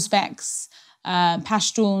got Uzbeks,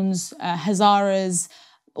 Pashtuns, Hazaras.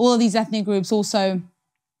 All of these ethnic groups also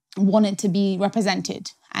wanted to be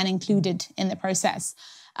represented and included in the process.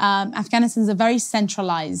 Afghanistan is a very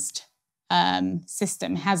centralized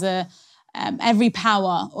system. It has every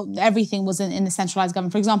power, everything was in the centralized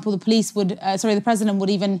government. For example, the president would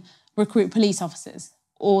even recruit police officers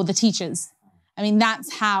or the teachers. I mean,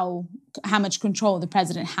 that's how much control the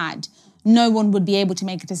president had. No one would be able to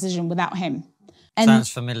make a decision without him. Sounds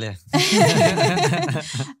familiar.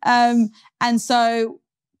 And so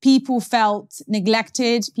people felt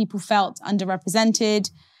neglected, people felt underrepresented.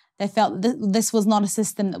 They felt this was not a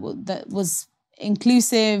system that was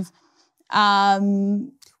inclusive.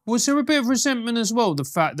 Was there a bit of resentment as well? The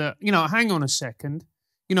fact that, hang on a second,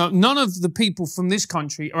 none of the people from this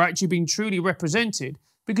country are actually being truly represented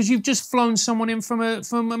because you've just flown someone in from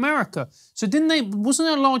America. So wasn't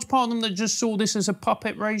there a large part of them that just saw this as a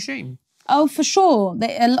puppet regime? Oh, for sure.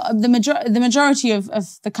 The majority of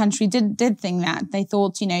the country did think that. They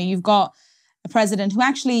thought, you've got a president who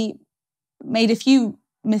actually made a few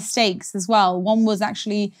mistakes as well. One was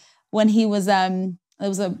actually when he was, there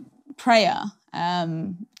was a prayer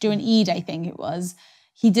during Eid, I think it was.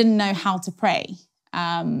 He didn't know how to pray,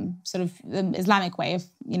 sort of the Islamic way of,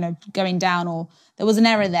 going down, or there was an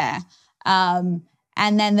error there.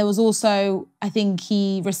 And then there was also, I think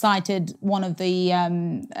he recited one of the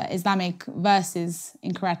Islamic verses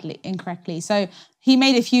incorrectly. So he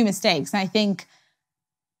made a few mistakes. And I think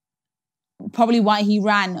probably why he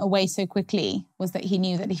ran away so quickly was that he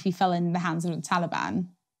knew that if he fell in the hands of the Taliban,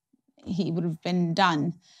 he would have been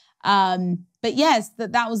done. But yes,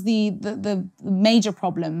 that was the major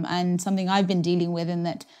problem, and something I've been dealing with, in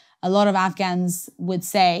that a lot of Afghans would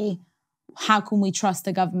say, how can we trust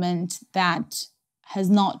a government that has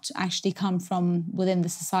not actually come from within the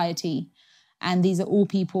society? And these are all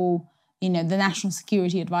people, the National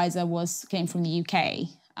Security Advisor came from the UK.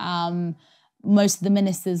 Most of the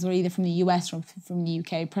ministers were either from the US or from the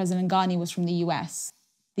UK. President Ghani was from the US.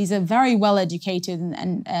 These are very well-educated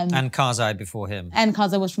and Karzai before him. And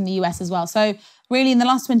Karzai was from the US as well. So really, in the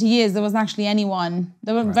last 20 years, there wasn't actually anyone,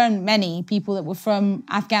 there weren't very many people that were from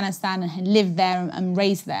Afghanistan and had lived there and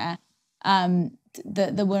raised there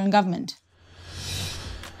that were in government.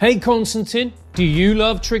 Hey, Konstantin, do you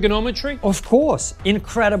love trigonometry? Of course.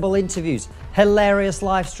 Incredible interviews, hilarious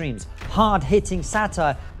live streams, hard-hitting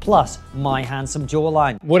satire, plus my handsome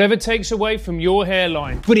jawline. Whatever takes away from your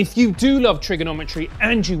hairline. But if you do love trigonometry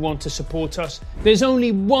and you want to support us, there's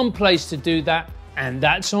only one place to do that, and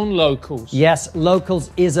that's on Locals. Yes, Locals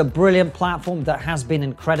is a brilliant platform that has been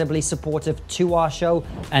incredibly supportive to our show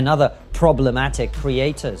and other problematic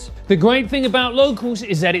creators. The great thing about Locals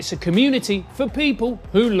is that it's a community for people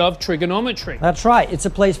who love trigonometry. That's right, it's a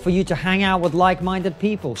place for you to hang out with like-minded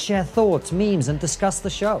people, share thoughts, memes, and discuss the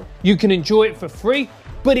show. You can enjoy it for free,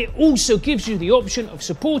 but it also gives you the option of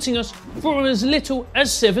supporting us for as little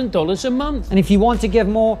as $7 a month. And if you want to give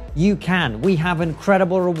more, you can. We have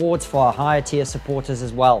incredible rewards for our higher tier supporters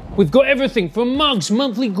as well. We've got everything from mugs,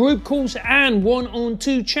 monthly group calls, and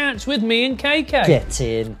 1-on-2 chats with me and KK. Get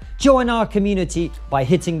in. Join our community by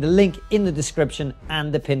hitting the link in the description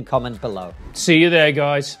and the pinned comment below. See you there,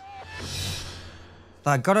 guys.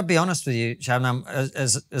 I've got to be honest with you, Shabnam,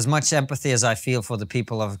 as much empathy as I feel for the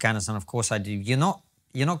people of Afghanistan, of course I do, you're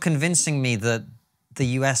not convincing me that the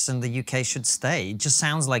US and the UK should stay. It just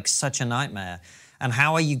sounds like such a nightmare. And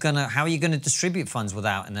how are you gonna distribute funds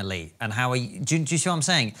without an elite? And do you see what I'm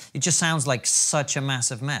saying? It just sounds like such a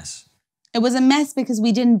massive mess. It was a mess because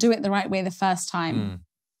we didn't do it the right way the first time.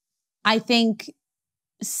 I think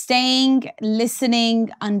staying, listening,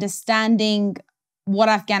 understanding what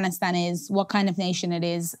Afghanistan is, what kind of nation it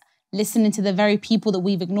is, listening to the very people that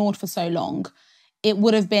we've ignored for so long, it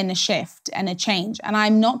would have been a shift and a change. And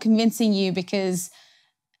I'm not convincing you because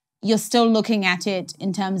you're still looking at it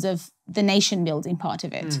in terms of the nation building part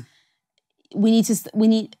of it.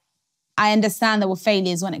 I understand there were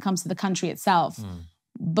failures when it comes to the country itself.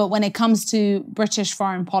 But when it comes to British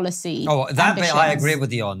foreign policy, that bit I agree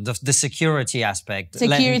with you on, the security aspect.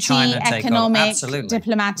 Security, China economic,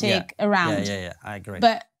 diplomatic, around. Yeah, I agree.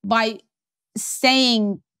 But by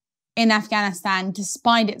staying in Afghanistan,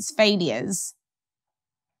 despite its failures,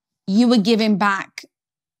 you were giving back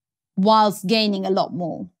whilst gaining a lot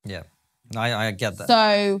more. Yeah, I get that.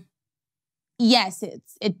 So, yes,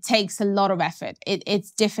 it takes a lot of effort.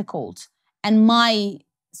 It's difficult. And my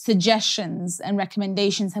suggestions and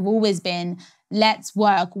recommendations have always been, let's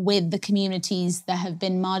work with the communities that have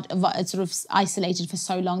been sort of isolated for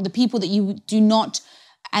so long, the people that you do not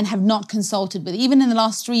and have not consulted with. Even in the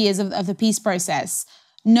last 3 years of the peace process,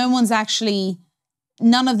 none of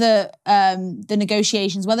the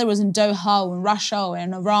negotiations, whether it was in Doha or in Russia or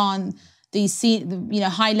in Iran, these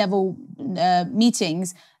high-level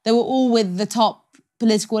meetings, they were all with the top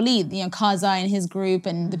political elite, Karzai and his group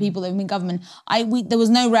and the people that were in government. There was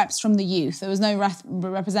no reps from the youth. There was no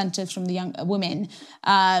representatives from the young women,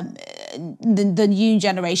 the new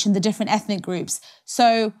generation, the different ethnic groups.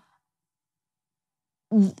 So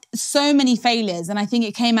many failures. And I think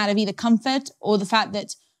it came out of either comfort or the fact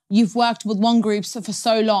that you've worked with one group for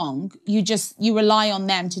so long, you rely on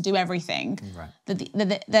them to do everything. Right.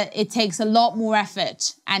 That it takes a lot more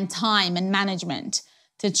effort and time and management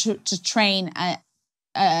to train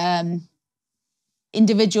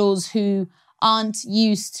individuals who aren't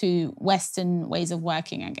used to Western ways of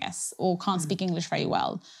working, I guess, or can't speak English very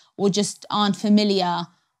well, or just aren't familiar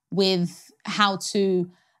with how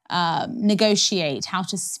to negotiate, how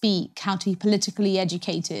to speak, how to be politically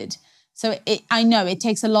educated. So I know it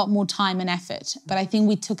takes a lot more time and effort, but I think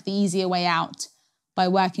we took the easier way out by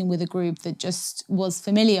working with a group that just was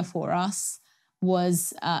familiar for us,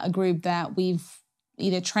 was a group that we've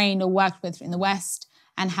either trained or worked with in the West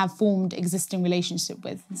and have formed existing relationship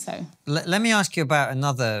with. So let me ask you about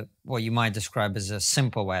another, what you might describe as a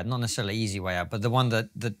simple way out, not necessarily easy way out, but the one that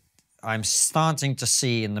I'm starting to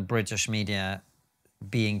see in the British media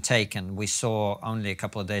being taken. We saw only a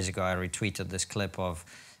couple of days ago, I retweeted this clip of,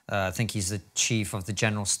 I think he's the chief of the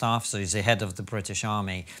general staff, so he's the head of the British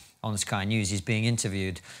Army on Sky News. He's being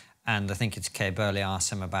interviewed, and I think it's Kay Burley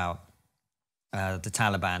asked him about the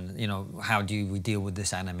Taliban, how do we deal with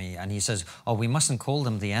this enemy? And he says, oh, we mustn't call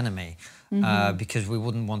them the enemy because we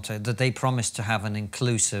wouldn't want to, that they promised to have an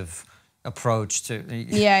inclusive approach to...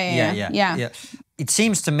 Yeah. It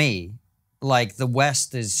seems to me like the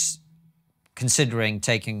West is considering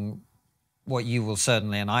taking what you will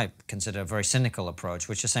certainly, and I consider a very cynical approach,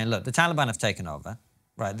 which is saying, look, the Taliban have taken over,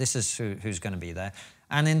 right? This is who's going to be there.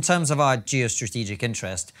 And in terms of our geostrategic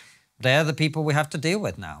interest, they're the people we have to deal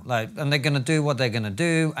with now. And they're going to do what they're going to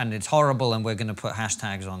do, and it's horrible, and we're going to put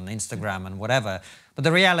hashtags on Instagram and whatever. But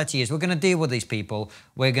the reality is we're going to deal with these people.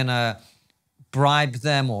 We're going to bribe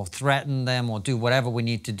them or threaten them or do whatever we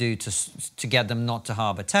need to do to get them not to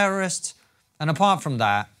harbor terrorists. And apart from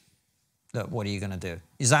that, look, what are you going to do?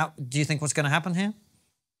 Do you think what's going to happen here?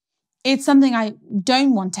 It's something I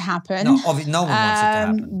don't want to happen. No, obviously no one wants it to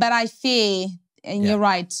happen. But I fear, and you're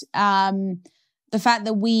right, the fact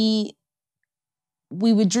that we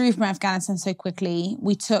withdrew from Afghanistan so quickly,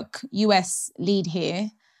 we took US lead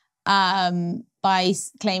here by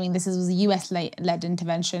claiming this was a US-led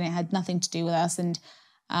intervention. It had nothing to do with us. And,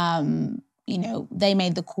 they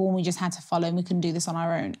made the call and we just had to follow and we couldn't do this on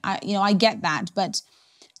our own. I get that, but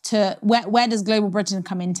where does Global Britain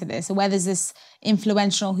come into this? Or where does this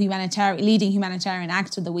influential leading humanitarian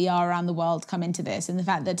actor that we are around the world come into this? And the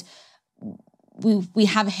fact that we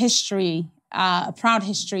have a history, a proud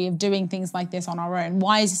history of doing things like this on our own.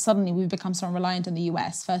 Why is it suddenly we've become so reliant on the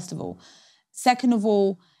US, first of all? Second of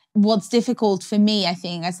all, what's difficult for me, I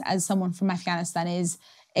think, as someone from Afghanistan is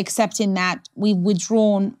accepting that we've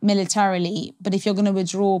withdrawn militarily, but if you're going to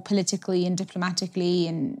withdraw politically and diplomatically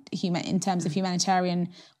and in terms of humanitarian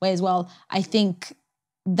way as well, I think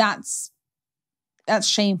that's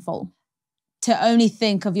shameful. To only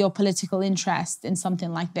think of your political interest in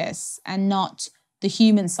something like this and not the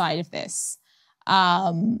human side of this,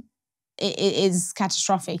 it is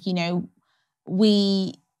catastrophic. I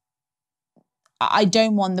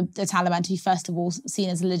don't want the Taliban to be, first of all, seen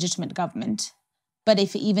as a legitimate government. But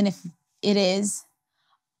even if it is,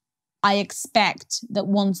 I expect that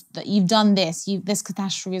once that you've done this, this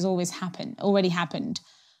catastrophe has already happened.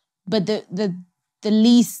 But the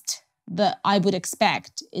least that I would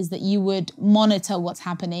expect is that you would monitor what's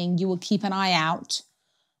happening. You will keep an eye out.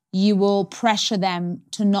 You will pressure them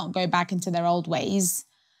to not go back into their old ways,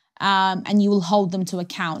 and you will hold them to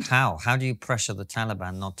account. How? How do you pressure the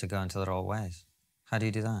Taliban not to go into their old ways? How do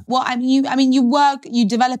you do that? Well, you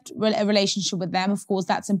developed a relationship with them. Of course,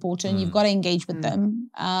 that's important. You've got to engage with them.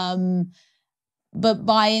 But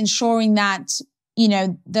by ensuring that,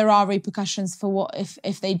 there are repercussions for what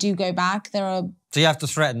if they do go back, there are... So you have to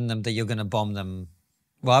threaten them that you're going to bomb them.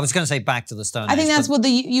 Well, I was going to say back to the Stone Age. I think that's what the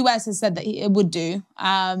US has said that it would do.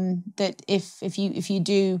 That if you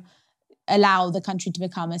do allow the country to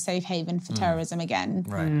become a safe haven for terrorism again,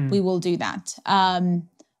 right. we will do that.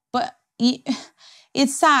 But...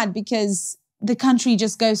 It's sad because the country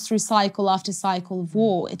just goes through cycle after cycle of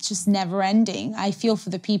war. It's just never ending. I feel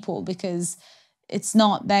for the people because it's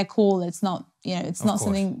not their call. It's not, it's not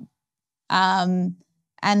something.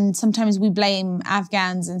 And sometimes we blame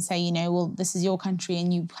Afghans and say, well, this is your country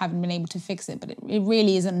and you haven't been able to fix it. But it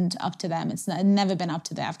really isn't up to them. It's never been up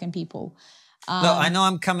to the Afghan people. Look, I know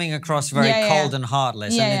I'm coming across very cold and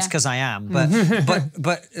heartless, and it's because I am.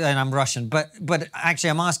 But and I'm Russian. But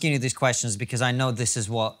actually, I'm asking you these questions because I know this is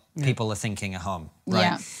what people are thinking at home,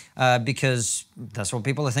 right? Because that's what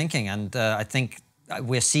people are thinking, and I think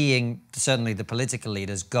we're seeing certainly the political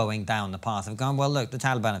leaders going down the path of going, well, look, the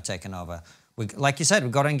Taliban have taken over. Like you said,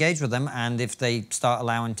 we've got to engage with them, and if they start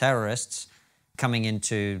allowing terrorists coming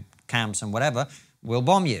into camps and whatever, we'll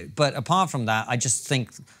bomb you. But apart from that, I just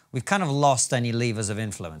think we've kind of lost any levers of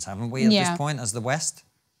influence, haven't we, at this point, as the West?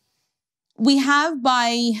 We have,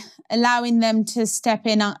 by allowing them to step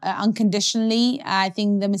in unconditionally. I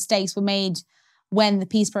think the mistakes were made when the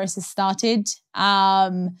peace process started.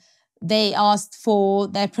 They asked for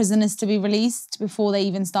their prisoners to be released before they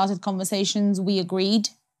even started conversations. We agreed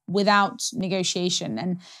without negotiation.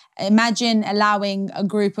 And imagine allowing a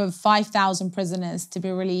group of 5,000 prisoners to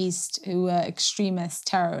be released who were extremists,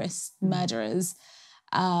 terrorists, murderers,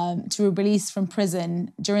 to be released from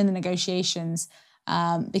prison during the negotiations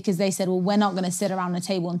because they said, well, we're not going to sit around the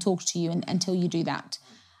table and talk to you until you do that.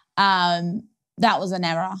 That was an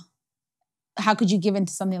error. How could you give in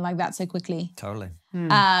to something like that so quickly? Totally.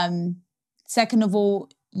 Second of all,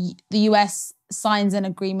 the US signs an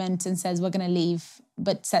agreement and says we're going to leave,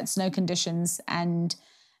 but sets no conditions, and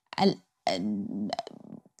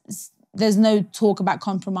there's no talk about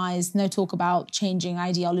compromise, no talk about changing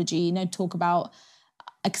ideology, no talk about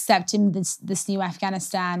accepting this new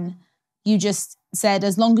Afghanistan. You just said,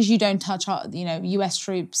 as long as you don't touch our, US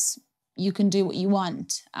troops, you can do what you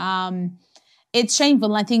want. It's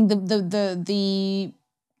shameful. I think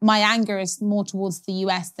my anger is more towards the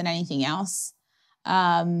US than anything else.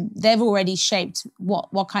 They've already shaped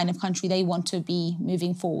what kind of country they want to be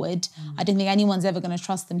moving forward. I don't think anyone's ever going to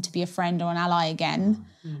trust them to be a friend or an ally again.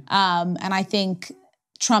 And I think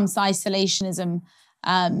Trump's isolationism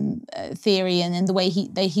theory and the way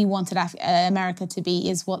he wanted America to be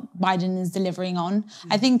is what Biden is delivering on.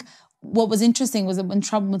 I think what was interesting was that when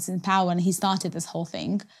Trump was in power and he started this whole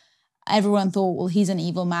thing, everyone thought, well, he's an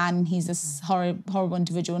evil man, he's this horrible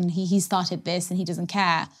individual, and he started this and he doesn't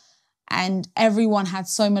care. And everyone had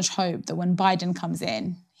so much hope that when Biden comes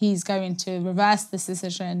in, he's going to reverse this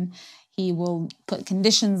decision. He will put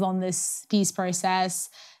conditions on this peace process.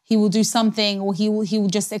 He will do something, or he will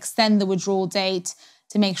just extend the withdrawal date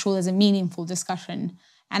to make sure there's a meaningful discussion.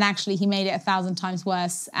 And actually, he made it 1,000 times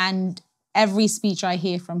worse. And every speech I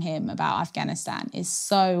hear from him about Afghanistan is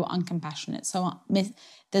so uncompassionate.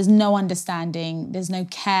 There's no understanding. There's no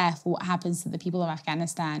care for what happens to the people of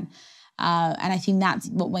Afghanistan. And I think that's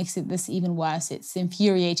what makes this even worse. It's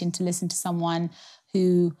infuriating to listen to someone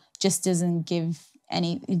who just doesn't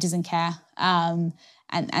doesn't care. I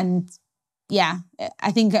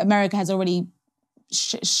think America has already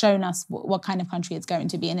shown us what kind of country it's going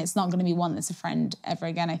to be, and it's not going to be one that's a friend ever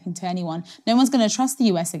again, I think, to anyone. No one's going to trust the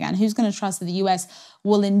US again. Who's going to trust that the US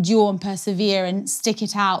will endure and persevere and stick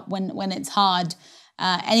it out when it's hard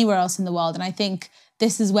anywhere else in the world? And I think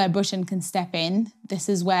this is where Britain can step in. This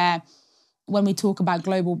is where, when we talk about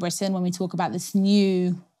global Britain, when we talk about this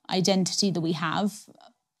new identity that we have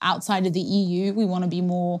outside of the EU, we want to be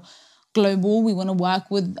more global. We want to work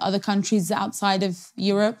with other countries outside of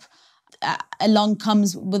Europe. Along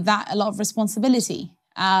comes with that a lot of responsibility.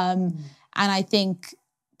 And I think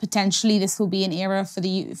potentially this will be an era for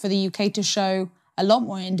the UK to show a lot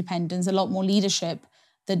more independence, a lot more leadership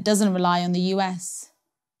that doesn't rely on the US.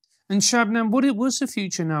 And Shabnam, what's the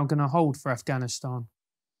future now going to hold for Afghanistan?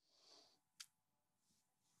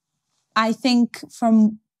 I think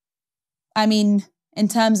in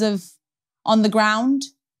terms of on the ground,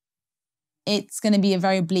 it's going to be a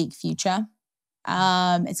very bleak future.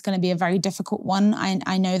 It's going to be a very difficult one.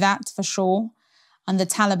 I know that for sure. Under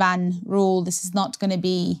Taliban rule, this is not going to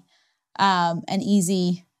be an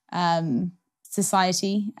easy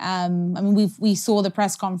society. We saw the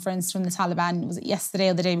press conference from the Taliban, was it yesterday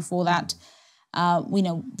or the day before that?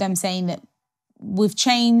 Them saying that we've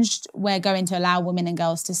changed, we're going to allow women and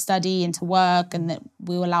girls to study and to work, and that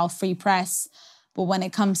we will allow free press. But when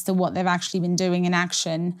it comes to what they've actually been doing in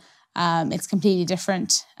action, it's completely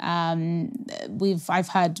different. I've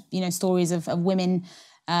heard stories of women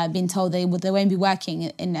being told they won't be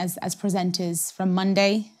working as presenters from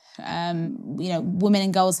Monday. Women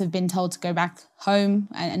and girls have been told to go back home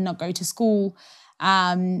and not go to school.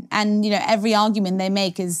 And every argument they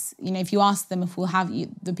make is, if you ask them if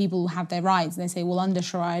the people will have their rights, they say, well, under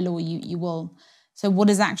Sharia law, you will. So what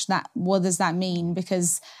does that mean?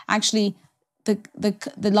 Because actually,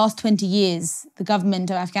 the last 20 years, the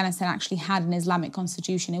government of Afghanistan actually had an Islamic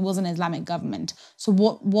constitution. It was an Islamic government. So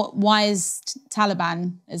why is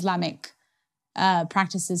Taliban Islamic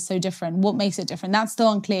practices so different? What makes it different? That's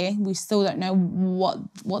still unclear. We still don't know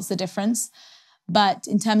what's the difference. But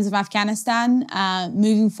in terms of Afghanistan,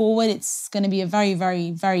 moving forward, it's going to be a very,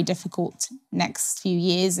 very, very difficult next few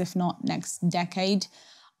years, if not next decade.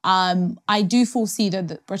 I do foresee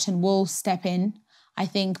that Britain will step in. I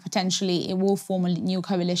think potentially it will form a new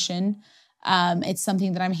coalition. It's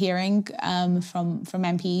something that I'm hearing from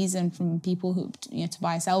MPs and from people who,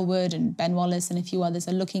 Tobias Ellwood and Ben Wallace and a few others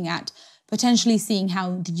are looking at potentially seeing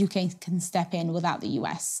how the UK can step in without the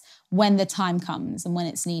US when the time comes and when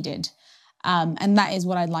it's needed. And that is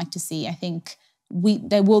what I'd like to see. I think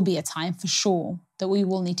there will be a time for sure that we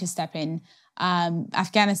will need to step in.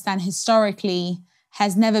 Afghanistan historically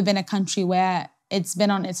has never been a country where it's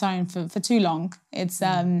been on its own for too long. It's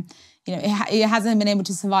it hasn't been able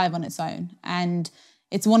to survive on its own, and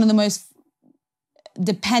it's one of the most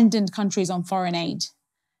dependent countries on foreign aid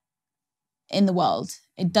in the world.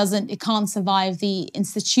 It can't survive. The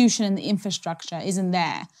institution and the infrastructure isn't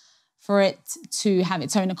there for it to have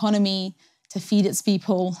its own economy, to feed its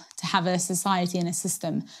people, to have a society and a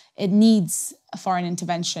system. It needs a foreign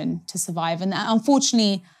intervention to survive. And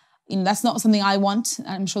unfortunately, that's not something I want.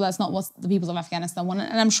 I'm sure that's not what the people of Afghanistan want.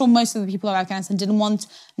 And I'm sure most of the people of Afghanistan didn't want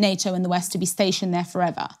NATO and the West to be stationed there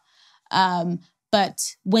forever.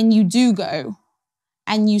 But when you do go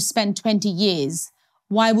and you spend 20 years,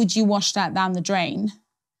 why would you wash that down the drain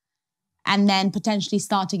and then potentially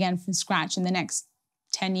start again from scratch in the next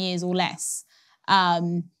 10 years or less?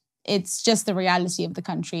 It's just the reality of the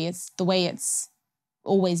country. It's the way it's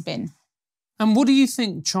always been. And what do you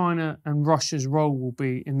think China and Russia's role will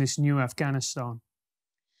be in this new Afghanistan?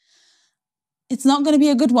 It's not going to be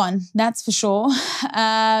a good one, that's for sure.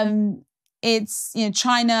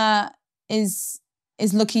 China is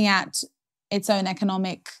looking at its own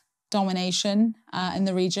economic domination in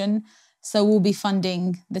the region. So we'll be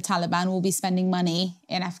funding the Taliban, we'll be spending money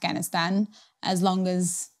in Afghanistan as long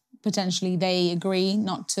as potentially they agree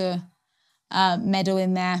not to meddle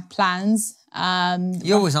in their plans.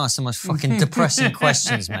 You always ask the most fucking depressing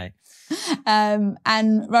questions, mate.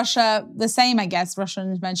 And Russia, the same, I guess.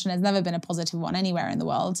 Russian intervention has never been a positive one anywhere in the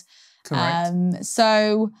world. Correct.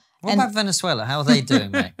 What about Venezuela? How are they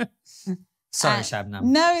doing, mate? Sorry, Shabnam.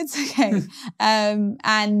 No, it's okay.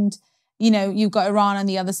 And, you've got Iran on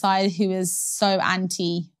the other side who is so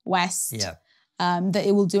anti-West that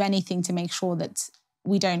it will do anything to make sure that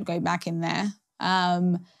we don't go back in there.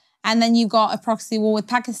 And then you've got a proxy war with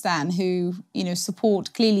Pakistan who,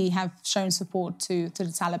 clearly have shown support to the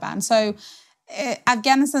Taliban. So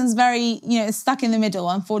Afghanistan's very, it's stuck in the middle.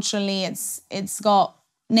 Unfortunately, it's got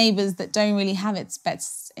neighbours that don't really have its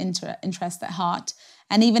best interest at heart.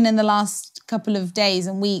 And even in the last couple of days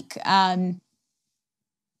and week,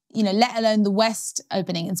 let alone the West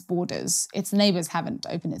opening its borders, its neighbours haven't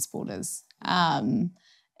opened its borders.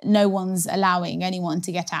 No one's allowing anyone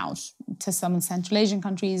to get out to some Central Asian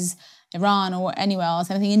countries, Iran or anywhere else.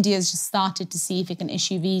 I think India's just started to see if it can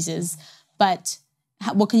issue visas. But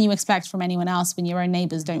what can you expect from anyone else when your own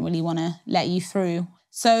neighbours don't really want to let you through?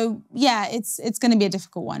 So, yeah, it's going to be a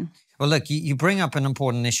difficult one. Well, look, you bring up an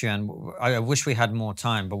important issue, and I wish we had more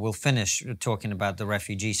time, but we'll finish talking about the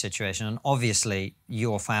refugee situation. And obviously,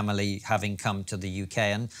 your family having come to the UK,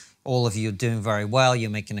 and all of you are doing very well. You're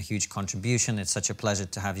making a huge contribution. It's such a pleasure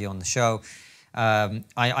to have you on the show.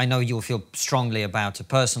 I know you'll feel strongly about it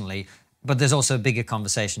personally, but there's also a bigger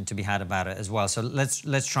conversation to be had about it as well. So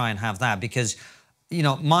let's try and have that, because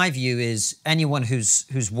my view is anyone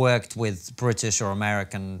who's worked with British or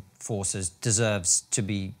American forces deserves to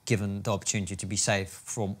be given the opportunity to be safe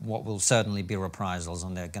from what will certainly be reprisals,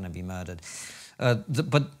 and they're going to be murdered.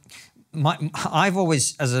 I've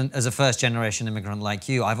always, as a first-generation immigrant like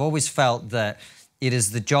you, I've always felt that it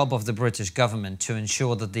is the job of the British government to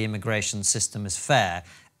ensure that the immigration system is fair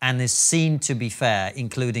and is seen to be fair,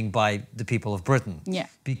 including by the people of Britain. Yeah.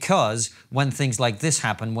 Because when things like this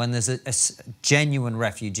happen, when there's a genuine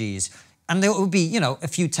refugees, and there will be, a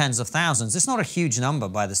few tens of thousands. It's not a huge number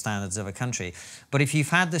by the standards of a country. But if you've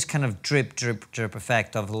had this kind of drip, drip, drip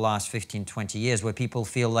effect over the last 15, 20 years where people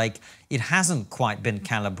feel like it hasn't quite been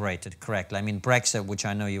calibrated correctly. I mean, Brexit, which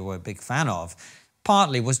I know you were a big fan of,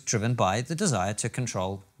 partly was driven by the desire to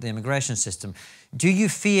control the immigration system. Do you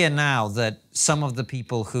fear now that some of the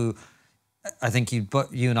people who, I think you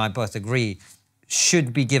and I both agree,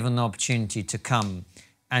 should be given the opportunity to come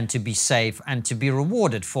and to be safe and to be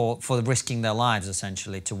rewarded for risking their lives,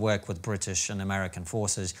 essentially, to work with British and American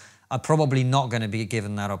forces, are probably not going to be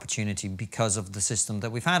given that opportunity because of the system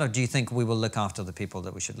that we've had? Or do you think we will look after the people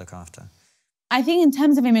that we should look after? I think in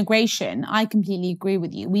terms of immigration, I completely agree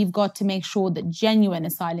with you. We've got to make sure that genuine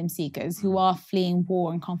asylum seekers who are fleeing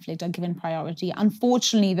war and conflict are given priority.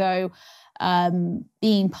 Unfortunately, though,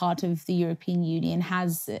 being part of the European Union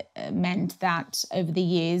has meant that over the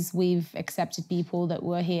years we've accepted people that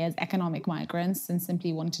were here as economic migrants and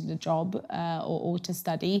simply wanted a job or to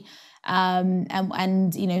study,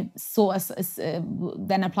 and you know, saw us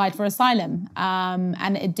then applied for asylum,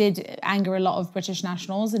 and it did anger a lot of British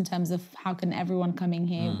nationals in terms of how can everyone coming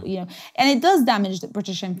here, you know, and it does damage the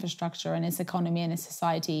British infrastructure and its economy and its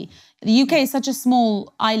society. The UK is such a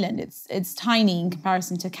small island; it's tiny in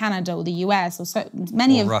comparison to Canada or the US or so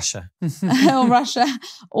many or of Russia, or Russia,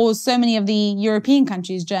 or so many of the European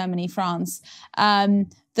countries, Germany, France,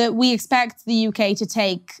 that we expect the UK to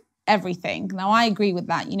take everything. Now, I agree with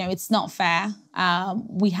that. You know, it's not fair.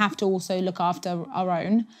 We have to also look after our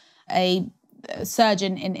own. A surge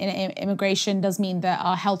in immigration does mean that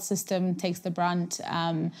our health system takes the brunt.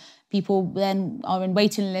 People then are in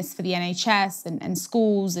waiting lists for the NHS and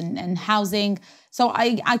schools and housing. So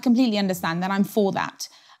I completely understand that. I'm for that.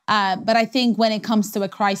 But I think when it comes to a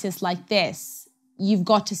crisis like this, you've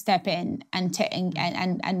got to step in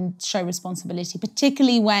and show responsibility,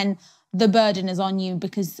 particularly when the burden is on you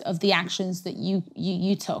because of the actions that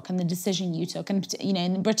you took and the decision you took. And, you know,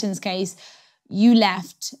 in Britain's case, you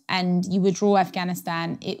left and you withdrew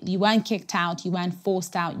Afghanistan. You weren't kicked out. You weren't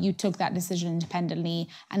forced out. You took that decision independently.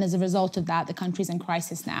 And as a result of that, the country's in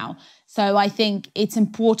crisis now. So I think it's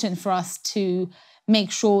important for us to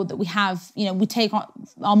make sure that we have, you know, we take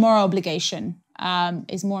our moral obligation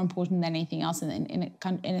is more important than anything else in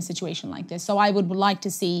a situation like this. So I would like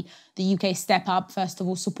to see the UK step up, first of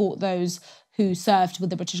all, support those who served with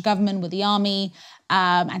the British government, with the army,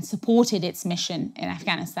 and supported its mission in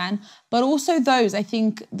Afghanistan. But also those, I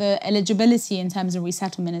think the eligibility in terms of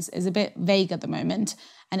resettlement is a bit vague at the moment.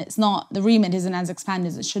 And it's not, the remit isn't as expanded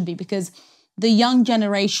as it should be, because the young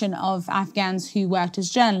generation of Afghans who worked as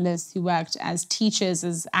journalists, who worked as teachers,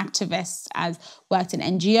 as activists, as worked in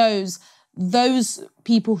NGOs, those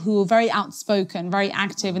people who are very outspoken, very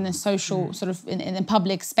active in the social, sort of in the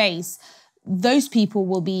public space, those people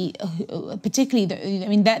will be, particularly, I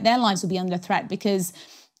mean, their lives will be under threat because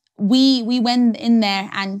we went in there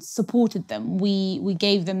and supported them. We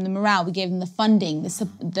gave them the morale, we gave them the funding,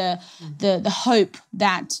 the hope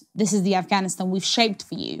that this is the Afghanistan we've shaped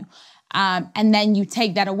for you. And then you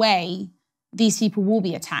take that away, these people will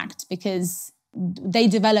be attacked because they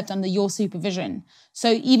developed under your supervision.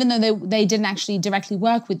 So even though they didn't actually directly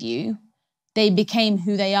work with you, they became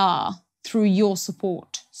who they are through your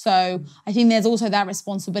support. So I think there's also that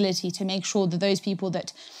responsibility to make sure that those people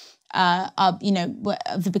that are, you know,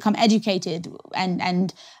 have become educated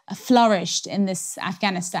and flourished in this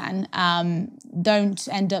Afghanistan don't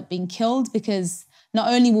end up being killed, because not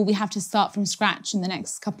only will we have to start from scratch in the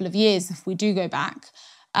next couple of years if we do go back,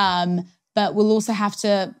 but we'll also have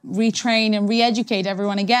to retrain and re-educate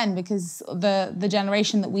everyone again, because the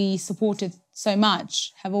generation that we supported so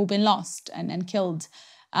much have all been lost and killed.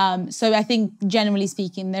 So I think, generally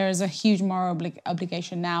speaking, there is a huge moral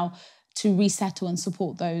obligation now to resettle and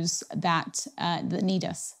support those that need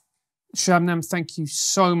us. Shabnam, thank you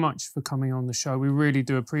so much for coming on the show. We really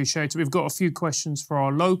do appreciate it. We've got a few questions for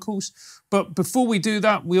our locals. But before we do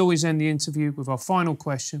that, we always end the interview with our final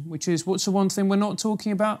question, which is, what's the one thing we're not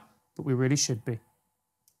talking about, but we really should be?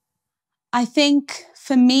 I think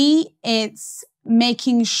for me, it's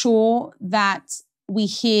making sure that we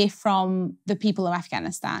hear from the people of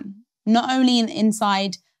Afghanistan, not only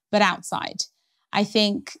inside, but outside. I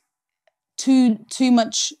think too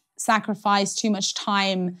much sacrifice, too much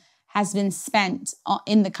time has been spent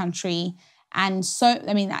in the country. And so,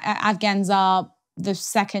 I mean, Afghans are the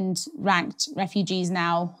second-ranked refugees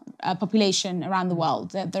now, population around the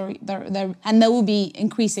world. And they will be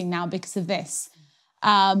increasing now because of this.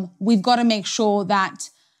 We've got to make sure that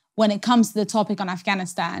when it comes to the topic on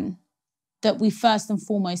Afghanistan, that we first and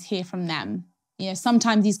foremost hear from them. You know,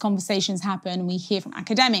 sometimes these conversations happen, we hear from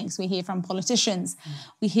academics, we hear from politicians,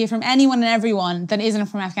 we hear from anyone and everyone that isn't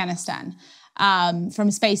from Afghanistan, from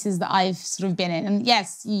spaces that I've sort of been in. And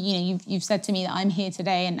yes, you've said to me that I'm here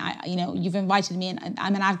today, and you've invited me, and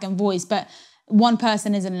I'm an Afghan voice, but one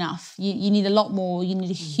person isn't enough. You need a lot more. You need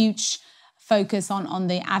a huge focus on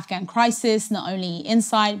the Afghan crisis, not only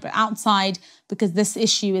inside but outside, because this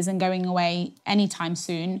issue isn't going away anytime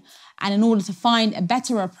soon. And in order to find a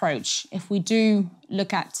better approach, if we do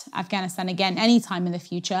look at Afghanistan again anytime in the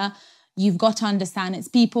future, you've got to understand its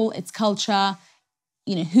people, its culture,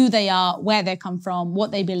 who they are, where they come from,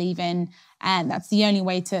 what they believe in. And that's the only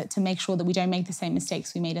way to make sure that we don't make the same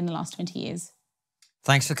mistakes we made in the last 20 years.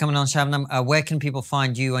 Thanks for coming on, Shabnam. Where can people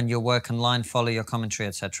find you and your work online, follow your commentary,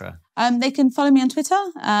 etc.? They can follow me on Twitter,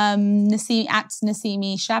 at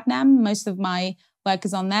Nasimi Shabnam. Most of my work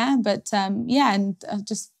is on there. But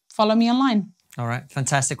just follow me online. All right,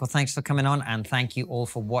 fantastic. Well, thanks for coming on, and thank you all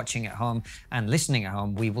for watching at home and listening at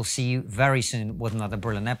home. We will see you very soon with another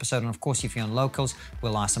brilliant episode. And of course, if you're on Locals,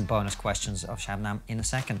 we'll ask some bonus questions of Shabnam in a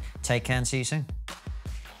second. Take care and see you soon.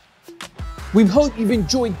 We hope you've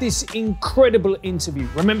enjoyed this incredible interview.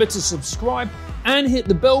 Remember to subscribe and hit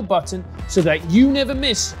the bell button so that you never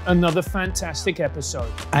miss another fantastic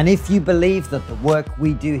episode. And if you believe that the work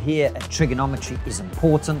we do here at TRIGGERnometry is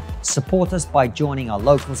important, support us by joining our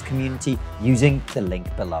Locals community using the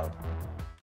link below.